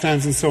one-night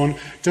stands and so on.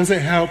 Does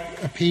it help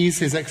appease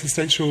his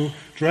existential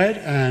dread?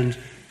 And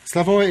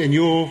Slavoj, in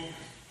your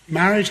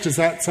marriage, does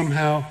that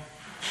somehow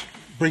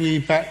bring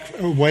you back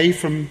away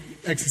from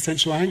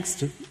existential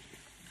angst?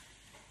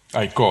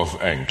 I cause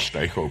angst,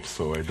 I hope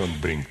so. I don't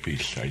bring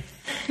peace.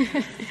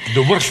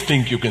 The worst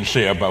thing you can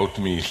say about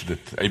me is that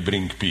I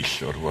bring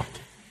peace, or what?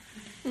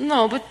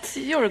 No, but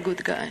you're a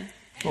good guy.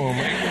 Oh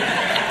my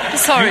God.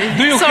 Sorry.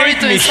 Do you Sorry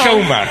hate to me insult.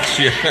 so much?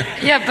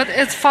 Yeah, but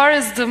as far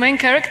as the main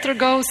character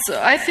goes,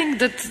 I think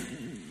that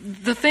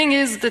the thing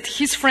is that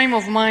his frame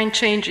of mind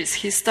changes.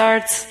 He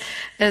starts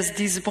as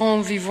this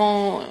bon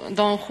vivant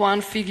Don Juan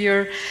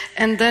figure,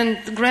 and then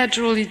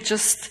gradually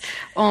just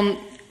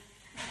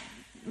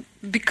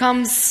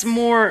becomes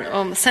more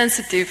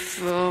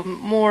sensitive,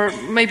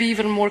 maybe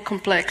even more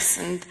complex,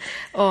 and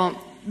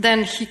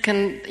then he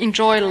can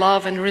enjoy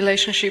love and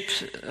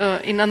relationships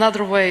in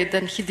another way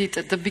than he did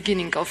at the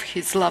beginning of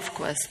his love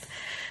quest.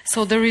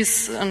 So there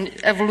is an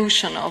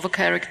evolution of a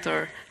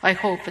character, I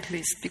hope at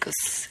least,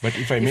 because... But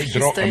if I may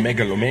draw a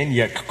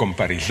megalomaniac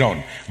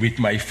comparison with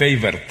my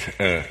favorite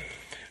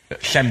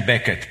Sam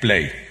Beckett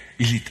play,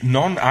 is it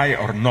non-I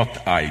or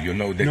not I? You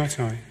know that? Not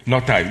I.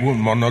 Not I.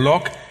 One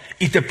monologue.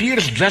 It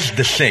appears just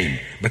the same,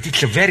 but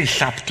it's a very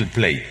subtle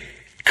play.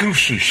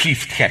 Crucial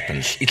shift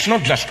happens. It's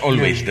not just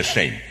always the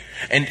same.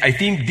 And I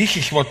think this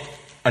is what,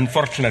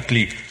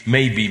 unfortunately,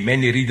 maybe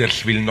many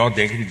readers will not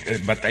agree,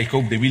 but I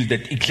hope they will,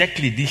 that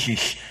exactly this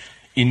is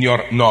in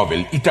your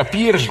novel. It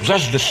appears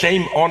just the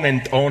same on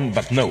and on,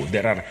 but no,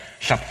 there are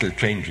subtle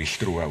changes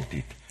throughout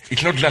it.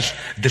 It's not just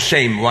the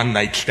same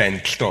one-night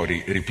stand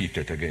story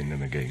repeated again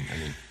and again.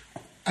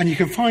 And you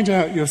can find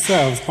out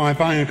yourselves by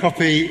buying a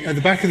copy at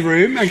the back of the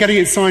room and getting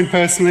it signed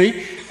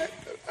personally.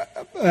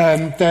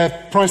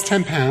 They're priced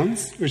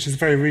 £10, which is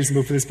very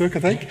reasonable for this book, I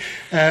think.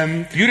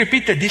 You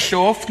repeated this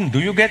so often. Do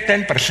you get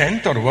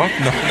 10% or what?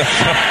 No.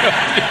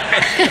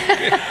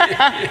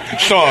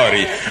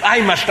 Sorry.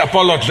 I must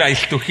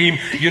apologize to him.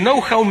 You know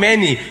how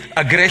many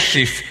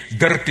aggressive,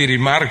 dirty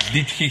remarks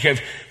did he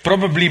have?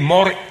 Probably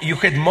more. You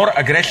had more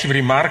aggressive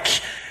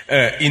remarks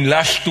in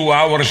last 2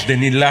 hours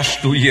than in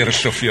last 2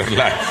 years of your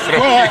life.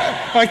 Well,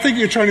 I think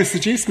you're trying to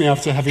seduce me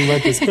after having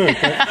read this book.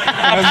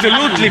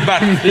 Absolutely,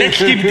 but let's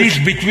keep this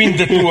between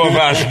the two of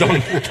us,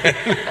 don't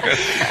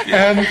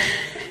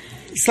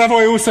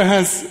Slavoj also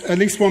has at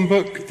least one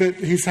book that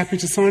he's happy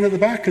to sign at the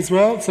back as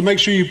well. So make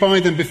sure you buy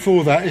them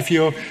before that if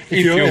you're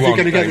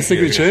going to get the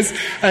signatures.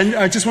 And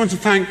I just want to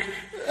thank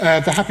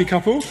the happy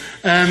couple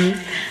for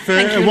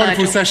a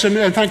wonderful session.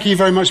 And thank you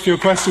very much for your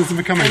questions and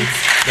for coming.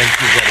 Thank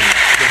you very much.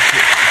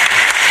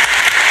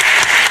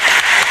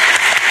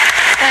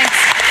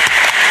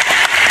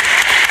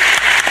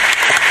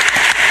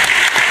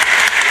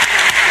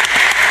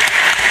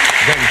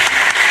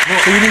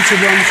 So you need to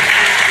run.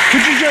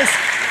 Could you just...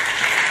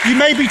 You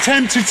may be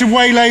tempted to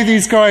waylay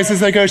these guys as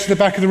they go to the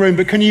back of the room,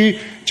 but can you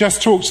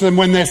just talk to them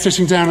when they're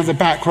sitting down at the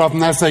back rather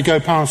than as they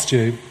go past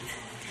you?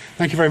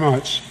 Thank you very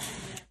much.